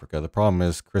score Africa. The problem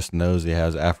is Chris knows he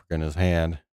has Africa in his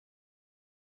hand.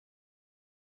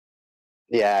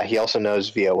 Yeah, he also knows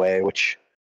VOA, which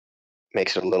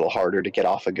makes it a little harder to get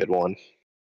off a good one.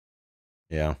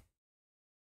 Yeah.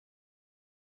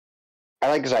 I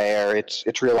like Zaire. It's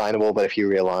realignable, but if he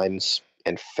realigns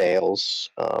and fails,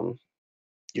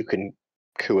 you can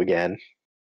coup again.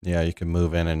 Yeah, you can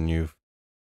move in and you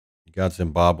got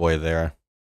Zimbabwe there.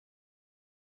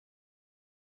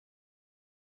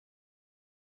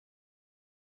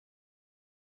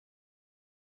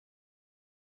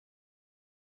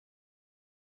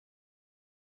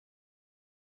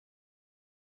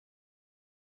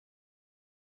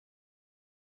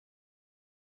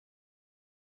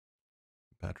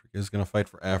 Patrick is going to fight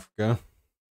for Africa.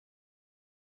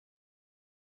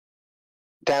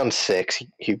 Down 6,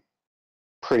 he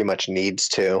pretty much needs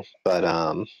to, but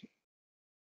I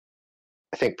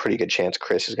think pretty good chance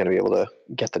Chris is going to be able to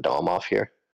get the Dom off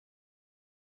here.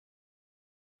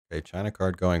 Okay, China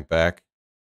card going back.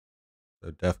 So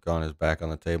DEFCON is back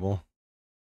on the table.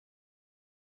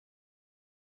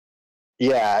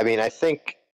 Yeah, I mean, I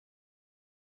think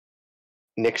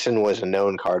Nixon was a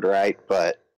known card, right?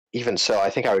 But even so, I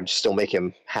think I would still make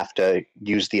him have to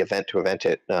use the event to event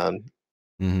it, rather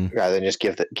than just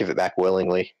give it back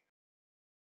willingly.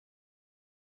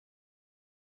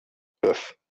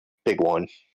 Oof, big one.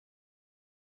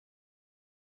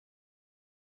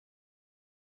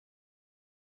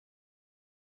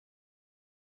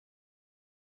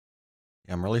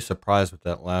 Yeah, I'm really surprised with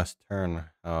that last turn,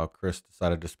 how Chris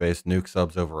decided to space nuke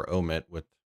subs over Omit with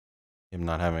him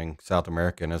not having South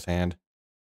America in his hand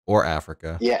or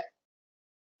Africa. Yeah,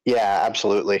 yeah,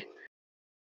 absolutely.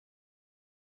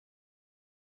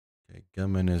 Okay,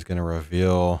 Gunman is going to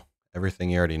reveal everything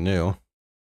he already knew.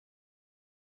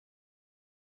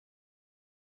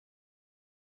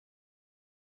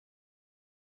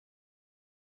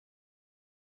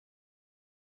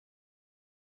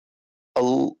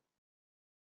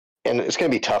 And it's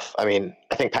going to be tough. I mean,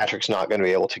 I think Patrick's not going to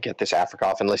be able to get this Africa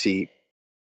off unless even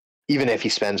if he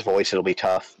spends voice, it'll be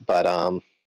tough. But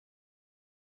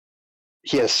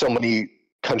he has so many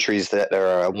countries that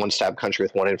are a one-stab country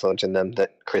with one influence in them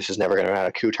that Chris is never going to run out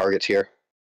of coup targets here.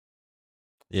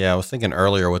 Yeah, I was thinking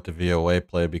earlier with the VOA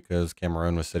play because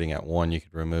Cameroon was sitting at 1, you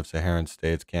could remove Saharan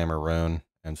states, Cameroon,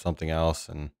 and something else,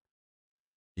 and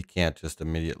he can't just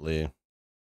immediately.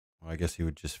 Well, I guess he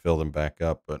would just fill them back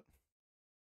up, but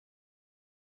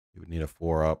he would need a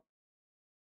 4 up.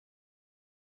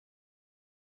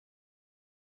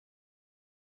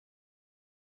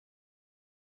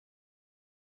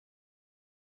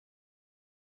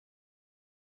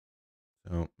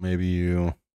 So maybe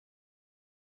you.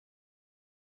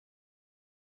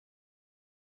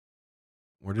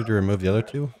 Where did you remove the other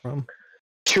 2 from?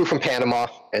 2 from Panama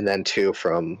and then 2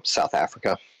 from South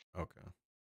Africa. Okay.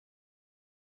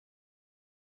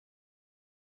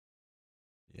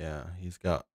 Yeah, he's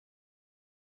got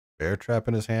Bear Trap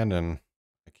in his hand, and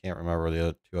I can't remember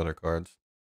the 2 other cards.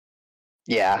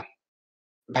 Yeah,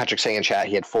 Patrick saying in chat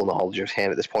he had full knowledge of his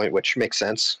hand at this point, which makes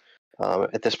sense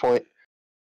at this point.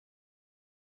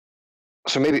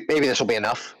 So maybe this will be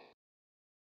enough.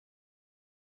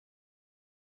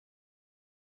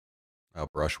 Oh,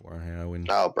 Brush War. Yeah, I wouldn't.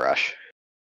 Oh, brush.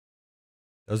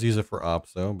 Does use it for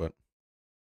ops though, but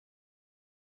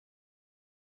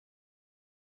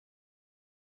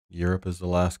Europe is the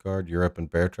last card. Europe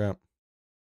and Bear Trap.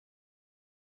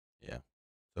 Yeah.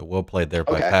 So well played there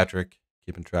by Okay. Patrick,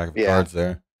 keeping track of Yeah. cards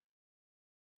there.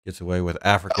 Gets away with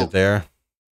Africa there.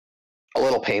 A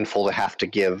little painful to have to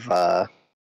give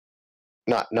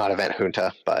not event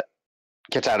junta, but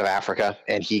gets out of Africa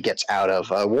and he gets out of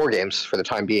war games for the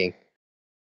time being.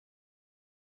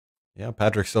 Yeah,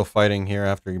 Patrick's still fighting here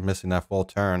after missing that full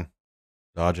turn,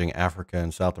 dodging Africa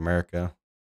and South America.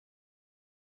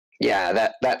 Yeah,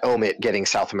 that omit getting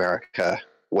South America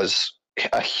was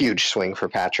a huge swing for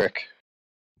Patrick.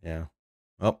 Yeah.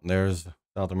 Well, there's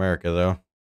South America though.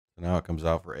 So now it comes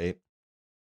out for 8.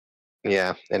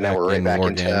 Yeah, and now we're right back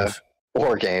into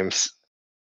war games.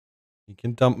 He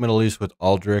can dump Middle East with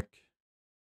Aldrich.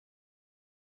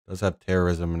 Does have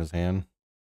terrorism in his hand.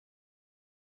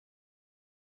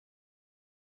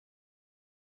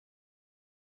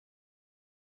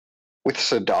 With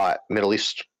Sadat, Middle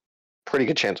East, pretty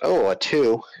good chance. Oh, a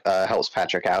 2 helps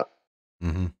Patrick out.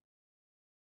 Mm-hmm.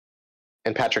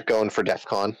 And Patrick going for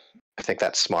DEFCON. I think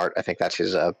that's smart. I think that's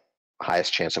his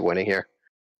highest chance of winning here.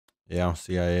 Yeah,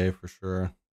 CIA for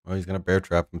sure. Well, he's going to bear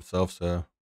trap himself, so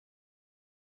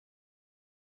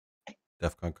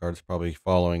DEFCON card's probably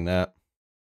following that.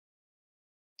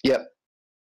 Yep.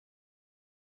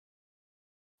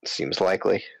 Seems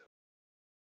likely.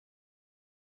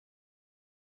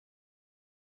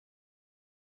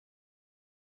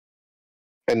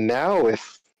 And now,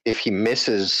 if he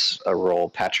misses a roll,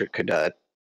 Patrick could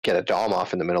get a Dom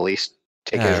off in the Middle East,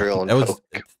 take Yeah, Israel and that was.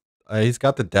 poke. He's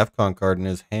got the DEFCON card in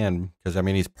his hand because I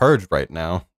mean he's purged right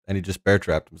now, and he just bear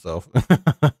trapped himself.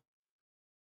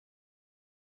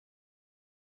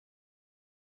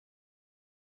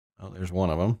 Oh, there's one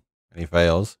of them, and he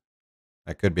fails.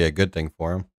 That could be a good thing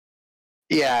for him.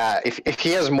 Yeah, if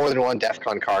he has more than one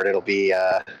DEFCON card, it'll be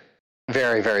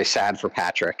very, very sad for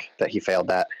Patrick that he failed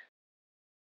that.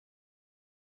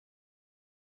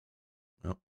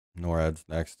 Oh, NORAD's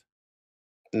next.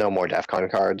 No more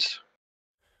DEFCON cards.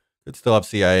 Could still have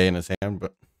CIA in his hand,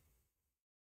 but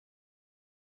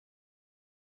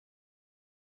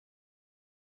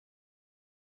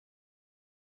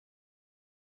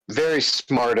Very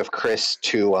smart of Chris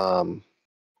to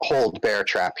hold Bear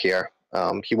Trap here.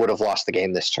 He would have lost the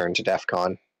game this turn to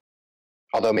DEFCON.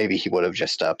 Although maybe he would have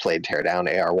just played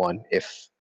Teardown AR1 if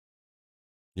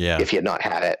yeah, he had not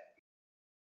had it.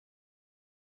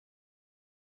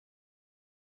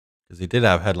 because he did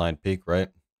have headline peak, right?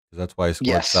 Because that's why he scored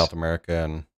Yes. South America,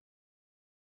 and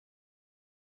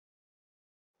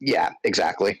Yeah,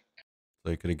 exactly.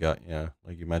 so he could have got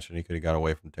like you mentioned, he could have got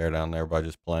away from Teardown there by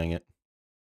just playing it.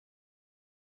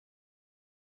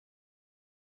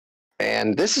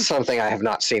 And this is something I have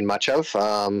not seen much of.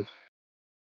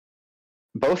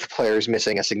 Both players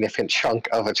missing a significant chunk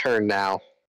of a turn now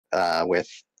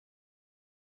with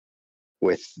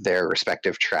their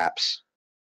respective traps.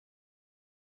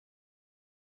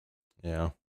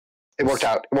 Yeah, It worked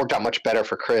out much better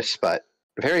for Chris, but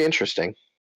very interesting.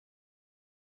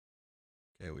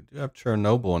 okay, we do have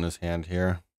Chernobyl in his hand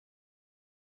here.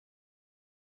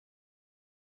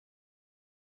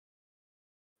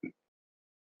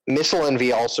 Missile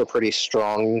Envy also pretty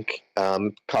strong.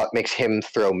 Makes him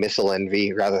throw Missile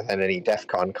Envy rather than any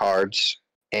DEFCON cards,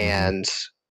 and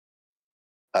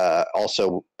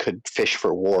also could fish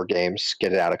for War Games,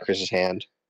 get it out of Chris's hand.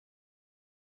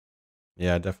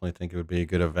 Yeah, I definitely think it would be a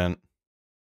good event.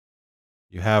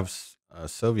 You have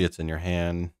Soviets in your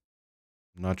hand.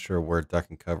 I'm not sure where Duck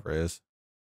and Cover is.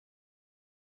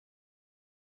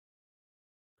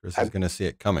 Chris is going to see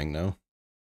it coming, though.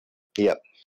 Yep.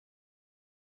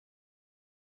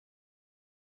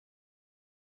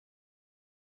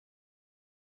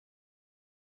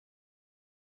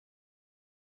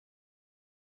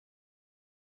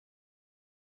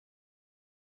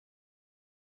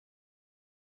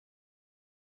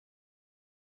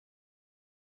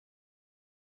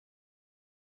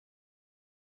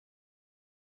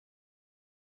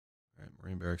 All right,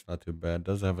 Marine Barracks not too bad.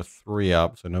 Does have a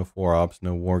 3-op, so no 4-ops,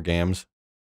 no War Games.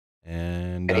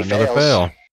 And he another fails.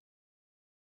 fail.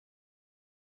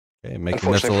 Okay, making this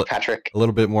Unfortunately for Patrick. a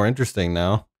little bit more interesting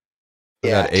now. We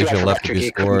Yeah, got Asia left Patrick, to be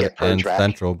scored and back.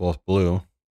 Central, both blue.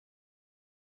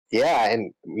 Yeah,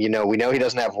 and we know he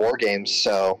doesn't have War Games,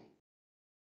 so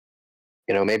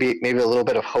maybe a little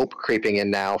bit of hope creeping in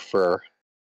now for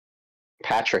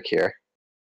Patrick here.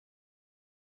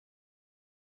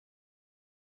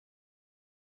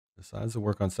 Decides to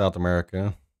work on South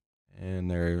America, and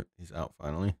there he's out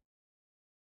finally.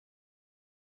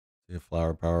 See if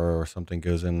Flower Power or something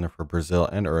goes in there for Brazil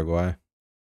and Uruguay.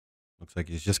 Looks like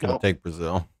he's just going to take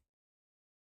Brazil.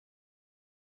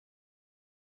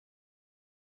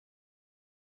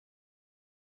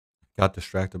 Got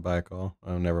distracted by a call.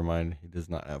 Oh, never mind. He does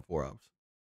not have 4-ops.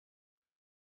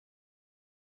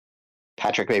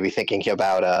 Patrick may be thinking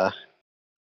about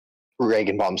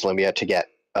Reagan bombs Libya to get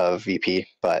a VP,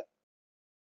 but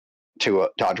to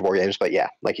dodge War Games. But yeah,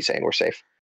 like he's saying, we're safe.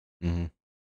 Mm-hmm.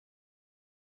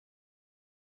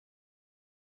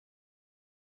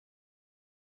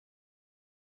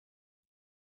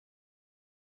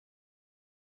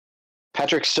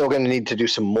 Patrick's still going to need to do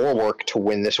some more work to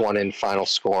win this one in final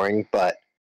scoring, but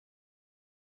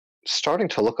starting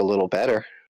to look a little better.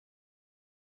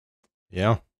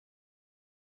 Yeah.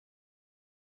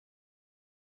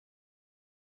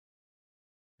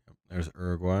 There's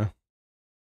Uruguay.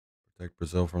 Protect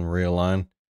Brazil from the realign.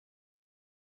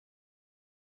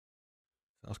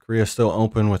 South Korea still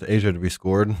open with Asia to be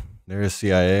scored. There is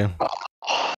CIA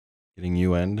getting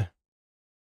UN'd.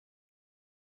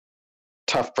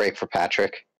 Tough break for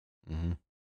Patrick.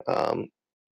 Mm-hmm.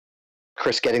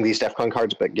 Chris getting these DEFCON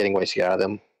cards, but getting ways to get out of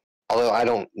them. Although I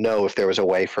don't know if there was a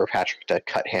way for Patrick to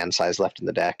cut hand size left in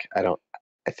the deck.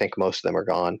 I think most of them are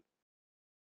gone.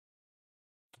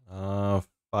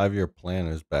 5-year plan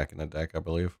is back in the deck, I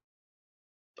believe.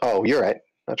 Oh, you're right.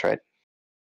 That's right.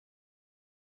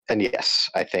 And yes,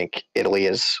 I think Italy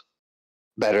is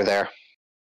better there,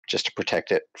 just to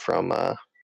protect it from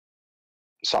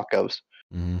Sockos.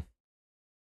 Mm-hmm.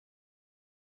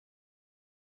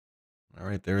 All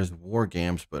right, there is war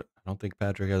games, but I don't think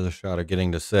Patrick has a shot at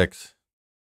getting to 6.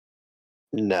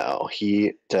 No,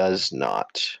 he does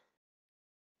not.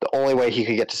 The only way he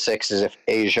could get to 6 is if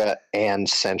Asia and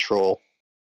Central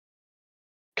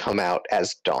come out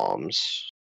as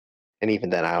DOMs. And even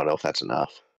then, I don't know if that's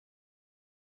enough.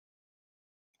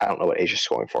 I don't know what Asia's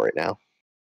scoring for right now.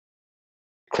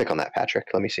 Click on that, Patrick.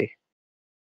 Let me see.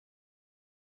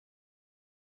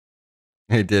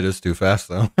 He did. It's too fast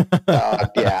though.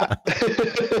 Yeah.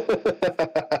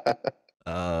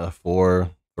 4,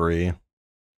 3,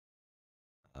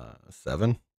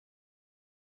 7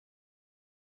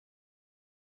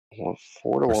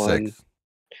 4 to or 1. 6.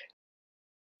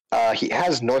 He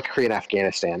has North Korea and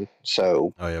Afghanistan,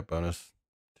 so Oh yeah, bonus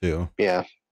 2. yeah,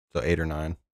 So 8 or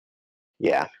 9.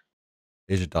 yeah.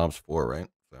 Asia Dom's 4, right?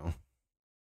 So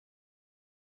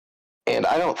And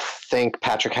I don't think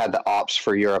Patrick had the ops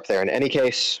for Europe there in any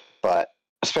case, but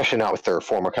especially not with the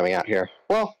reformer coming out here.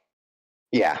 Well,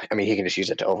 yeah, I mean, he can just use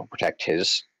it to overprotect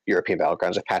his European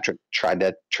battlegrounds if Patrick tried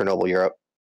to Chernobyl Europe,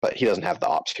 but he doesn't have the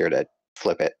ops here to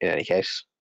flip it in any case.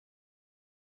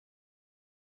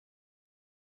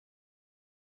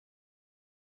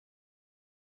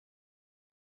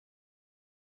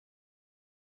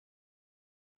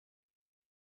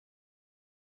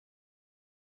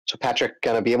 So Patrick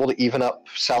gonna be able to even up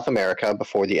South America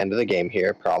before the end of the game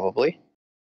here, probably.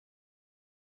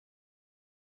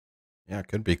 yeah, it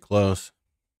could be close.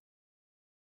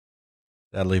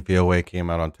 Sadly, VOA came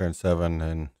out on turn 7,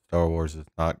 and Star Wars is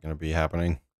not going to be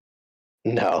happening.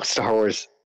 No, Star Wars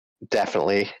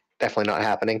definitely not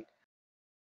happening.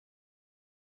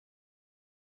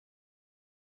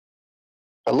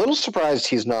 A little surprised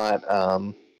he's not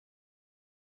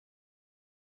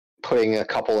putting a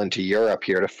couple into Europe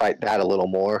here to fight that a little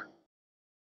more.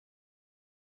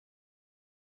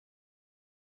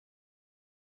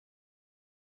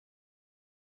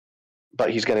 But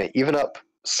he's going to even up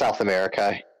South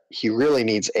America. He really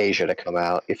needs Asia to come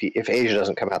out. If Asia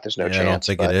doesn't come out, there's no Yeah, I don't chance.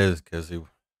 think it is because you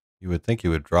would think he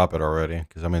would drop it already.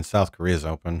 Because I mean, South Korea's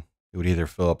open. He would either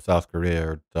fill up South Korea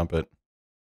or dump it.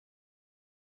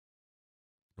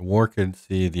 The war could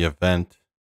see the event.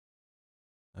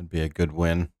 That'd be a good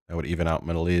win. That would even out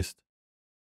Middle East.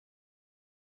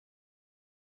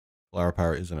 Flower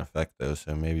power is in effect though,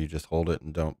 so maybe you just hold it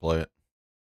and don't play it.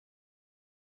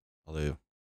 Although,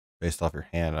 based off your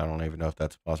hand, I don't even know if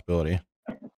that's a possibility.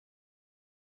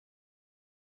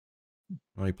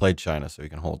 Well, he played China, so he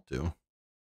can hold 2.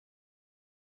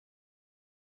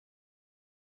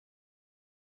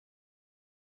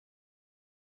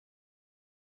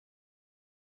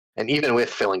 And even with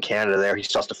filling Canada there, he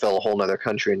still has to fill a whole other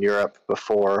country in Europe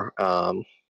before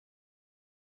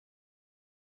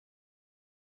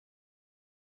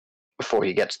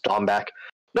he gets Dom back.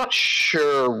 Not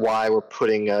sure why we're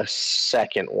putting a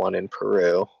second one in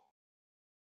Peru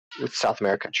with South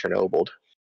America Chernobyl.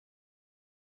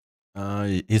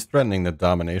 He's threatening the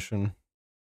domination,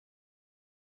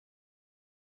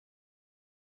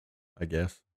 I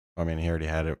guess. I mean, he already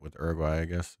had it with Uruguay, I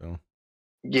guess. So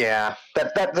Yeah,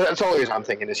 that's the only reason I'm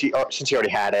thinking is since he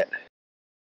already had it,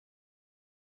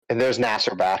 and there's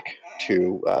Nasser back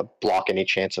to block any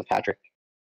chance of Patrick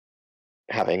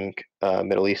having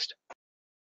Middle East.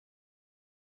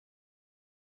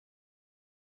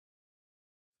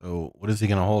 So what is he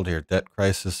going to hold here? Debt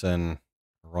crisis and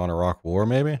Iran-Iraq war,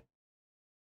 maybe?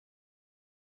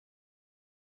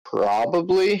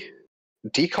 Probably.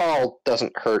 Decall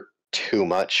doesn't hurt too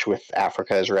much with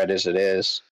Africa as red as it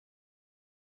is.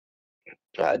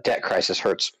 Debt crisis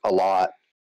hurts a lot.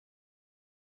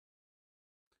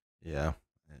 Yeah,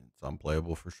 it's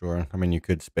unplayable for sure. I mean, you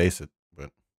could space it,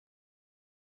 but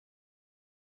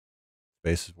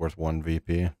space is worth 1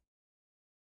 VP.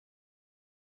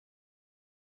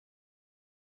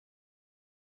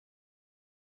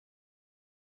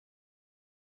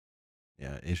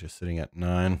 Yeah, Asia's sitting at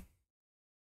 9.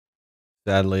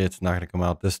 Sadly, it's not going to come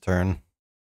out this turn.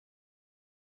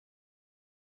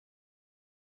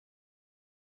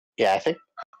 Yeah, I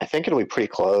think it'll be pretty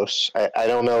close. I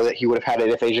don't know that he would have had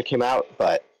it if Asia came out,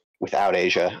 but without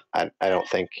Asia, I don't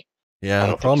think Yeah,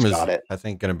 the he's problem is, got it. I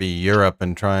think, going to be Europe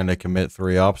and trying to commit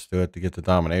 3 ops to it to get the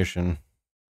domination.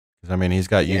 Because, I mean, he's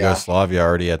got Yeah. Yugoslavia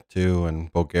already at 2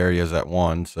 and Bulgaria's at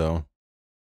 1, so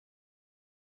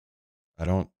I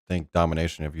don't think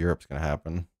domination of Europe's going to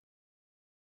happen.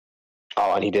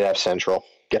 Oh, and he did have Central.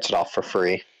 Gets it off for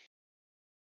free.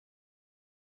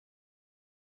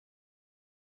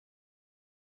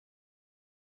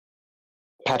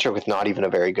 Patrick with not even a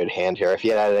very good hand here. If he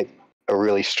had a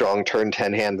really strong turn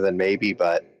 10 hand, then maybe,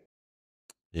 but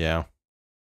Yeah.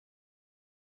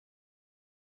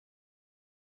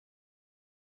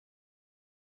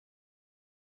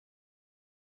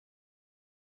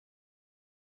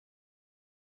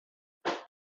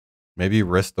 Maybe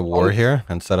risk the war here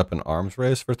and set up an arms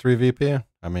race for 3 VP.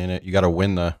 I mean, you got to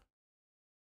win the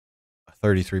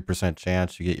 33%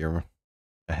 chance you get your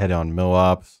ahead on mill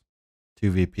ops,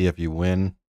 2 VP if you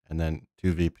win, and then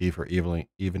 2 VP for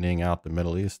evening out the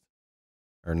Middle East.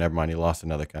 Or never mind, he lost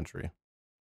another country.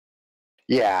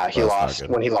 Yeah, he So that's not lost good.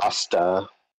 when he lost Yeah,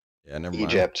 never mind.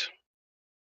 Egypt.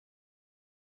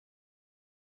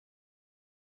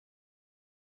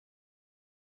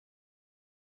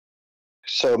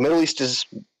 So Middle East is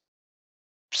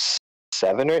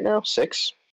 7 right now,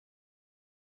 6,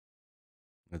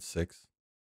 It's 6.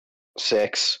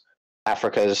 6.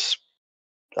 Africa's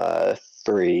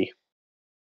 3.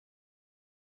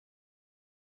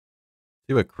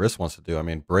 See what Chris wants to do. I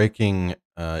mean, breaking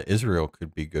Israel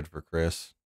could be good for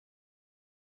Chris.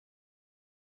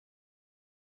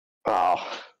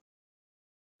 Oh,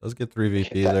 Does get 3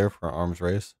 VP there for arms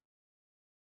race.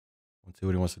 Let's see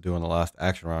what he wants to do in the last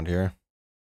action round here.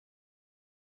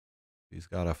 He's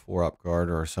got a 4-up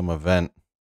guard or some event.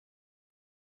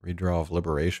 Redraw of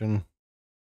liberation.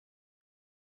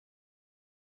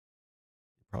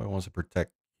 He probably wants to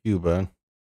protect Cuba.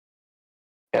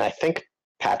 and I think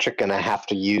Patrick gonna have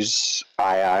to use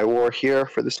II War here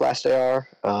for this last AR.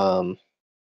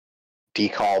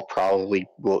 Decall probably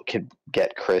could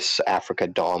get Chris Africa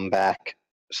Dom back,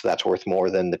 so that's worth more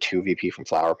than the 2 VP from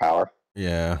Flower Power.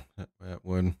 Yeah, that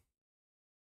would.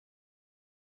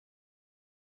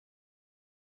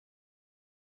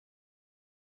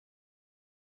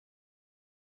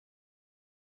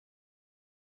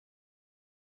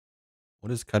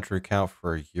 What is country count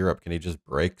for Europe? Can he just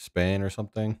break Spain or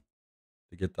something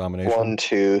to get domination? 1,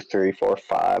 2, 3, 4,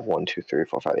 5. 1, 2, 3,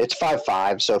 4, 5. It's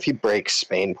 5-5. So if he breaks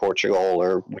Spain, Portugal,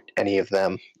 or any of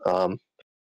them,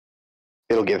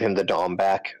 it'll give him the Dom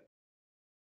back.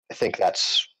 I think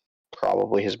that's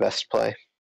probably his best play.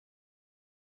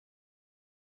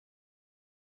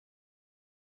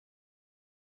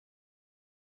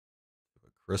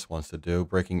 What Chris wants to do.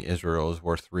 Breaking Israel is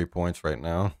worth 3 points right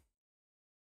now.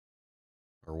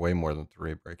 Or way more than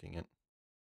 3 breaking it.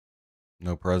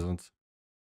 No presence.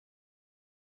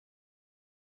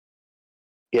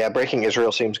 Yeah, breaking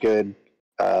Israel seems good.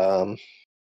 I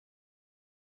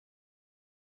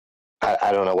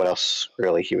don't know what else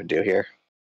really he would do here.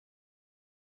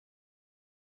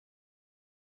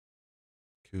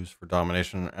 Coups for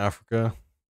domination in Africa.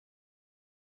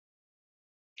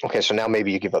 Okay, so now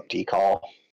maybe you give up decall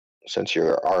since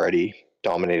you're already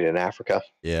dominated in Africa.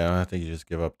 Yeah, I think you just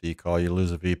give up decall. You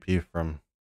lose a VP from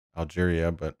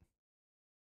Algeria, but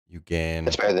you gain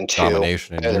It's better than 2.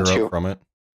 domination in Better than Europe 2. from it.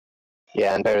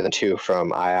 Yeah, and better than 2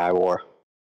 from II War.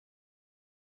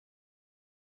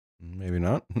 Maybe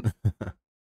not.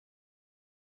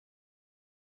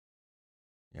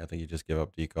 Yeah, I think you just give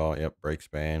up decall. Yep, break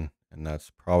Spain. And that's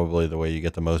probably the way you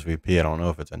get the most VP. I don't know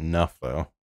if it's enough, though.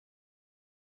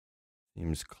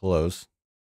 Seems close.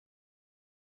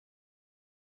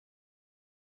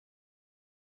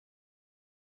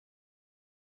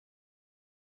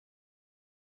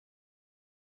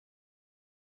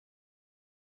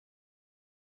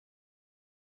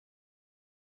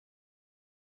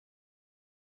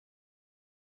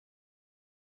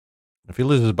 If he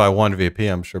loses by 1 VP,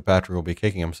 I'm sure Patrick will be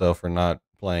kicking himself for not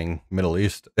playing Middle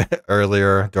East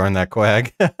earlier during that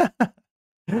quag.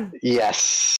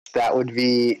 Yes, that would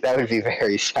be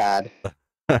very sad.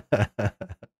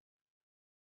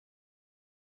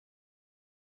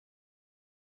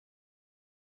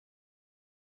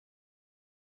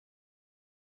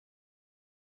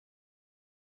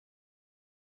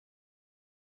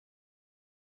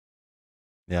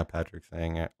 Yeah, Patrick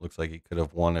saying it looks like he could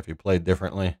have won if he played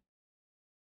differently.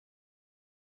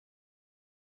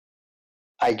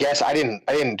 I guess I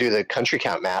didn't do the country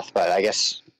count math, but I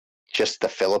guess just the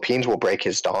Philippines will break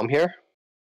his dom here.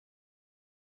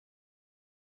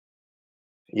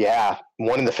 Yeah,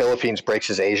 one in the Philippines breaks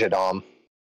his Asia dom.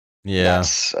 Yeah,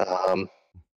 That's I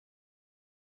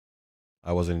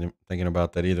wasn't even thinking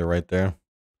about that either right there.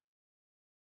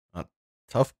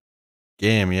 Tough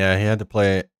game. Yeah, he had to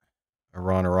play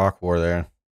Iran-Iraq war there.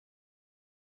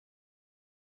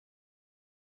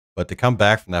 But to come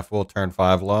back from that full turn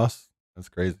 5 loss, that's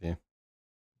crazy.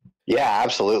 yeah,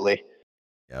 absolutely.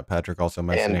 Yeah, Patrick also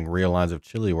mentioning real lines of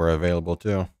Chile were available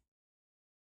too.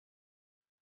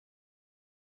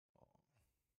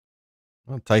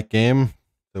 Well, tight game.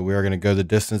 So we are going to go the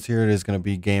distance here. It is going to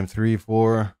be game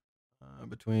 3-4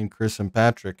 between Chris and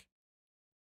Patrick.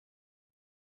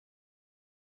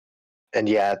 And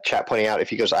yeah, chat pointing out if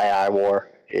he goes II War,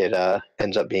 it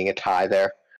ends up being a tie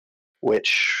there,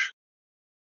 which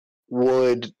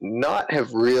would not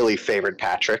have really favored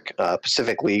Patrick.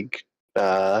 Pacific League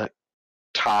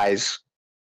ties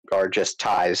are just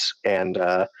ties, and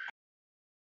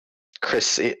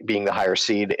Chris being the higher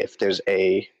seed, if there's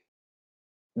a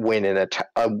win in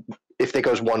if it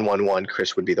goes 1-1-1,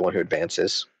 Chris would be the one who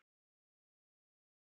advances.